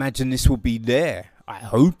 I imagine this will be there. I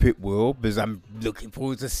hope it will, because I'm looking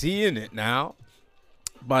forward to seeing it now.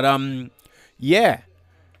 But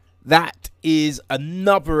that is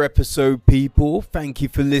another episode, people. Thank you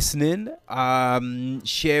for listening.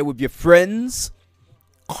 Share with your friends,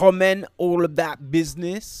 comment, all of that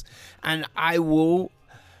business, and I will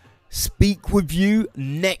speak with you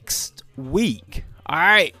next week. All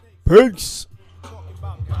right, peace.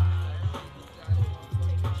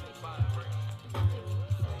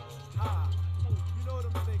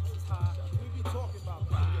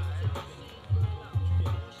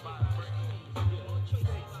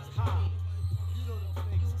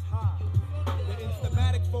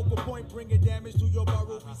 Bringing damage to your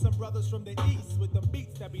burrow. Be some brothers from the east with the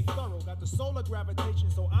beats that be thorough. Got the solar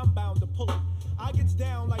gravitation, so I'm bound to pull it. I gets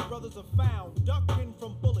down like brothers are found, ducking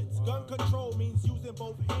from bullets. Gun control means using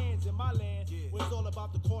both hands in my land, where it's all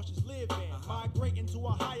about the cautious living. Migrating to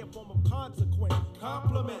a higher form of consequence.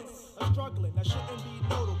 Compliments, a struggling that shouldn't be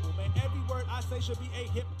notable. Man, every word I say should be a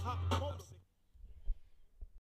hip hop moment.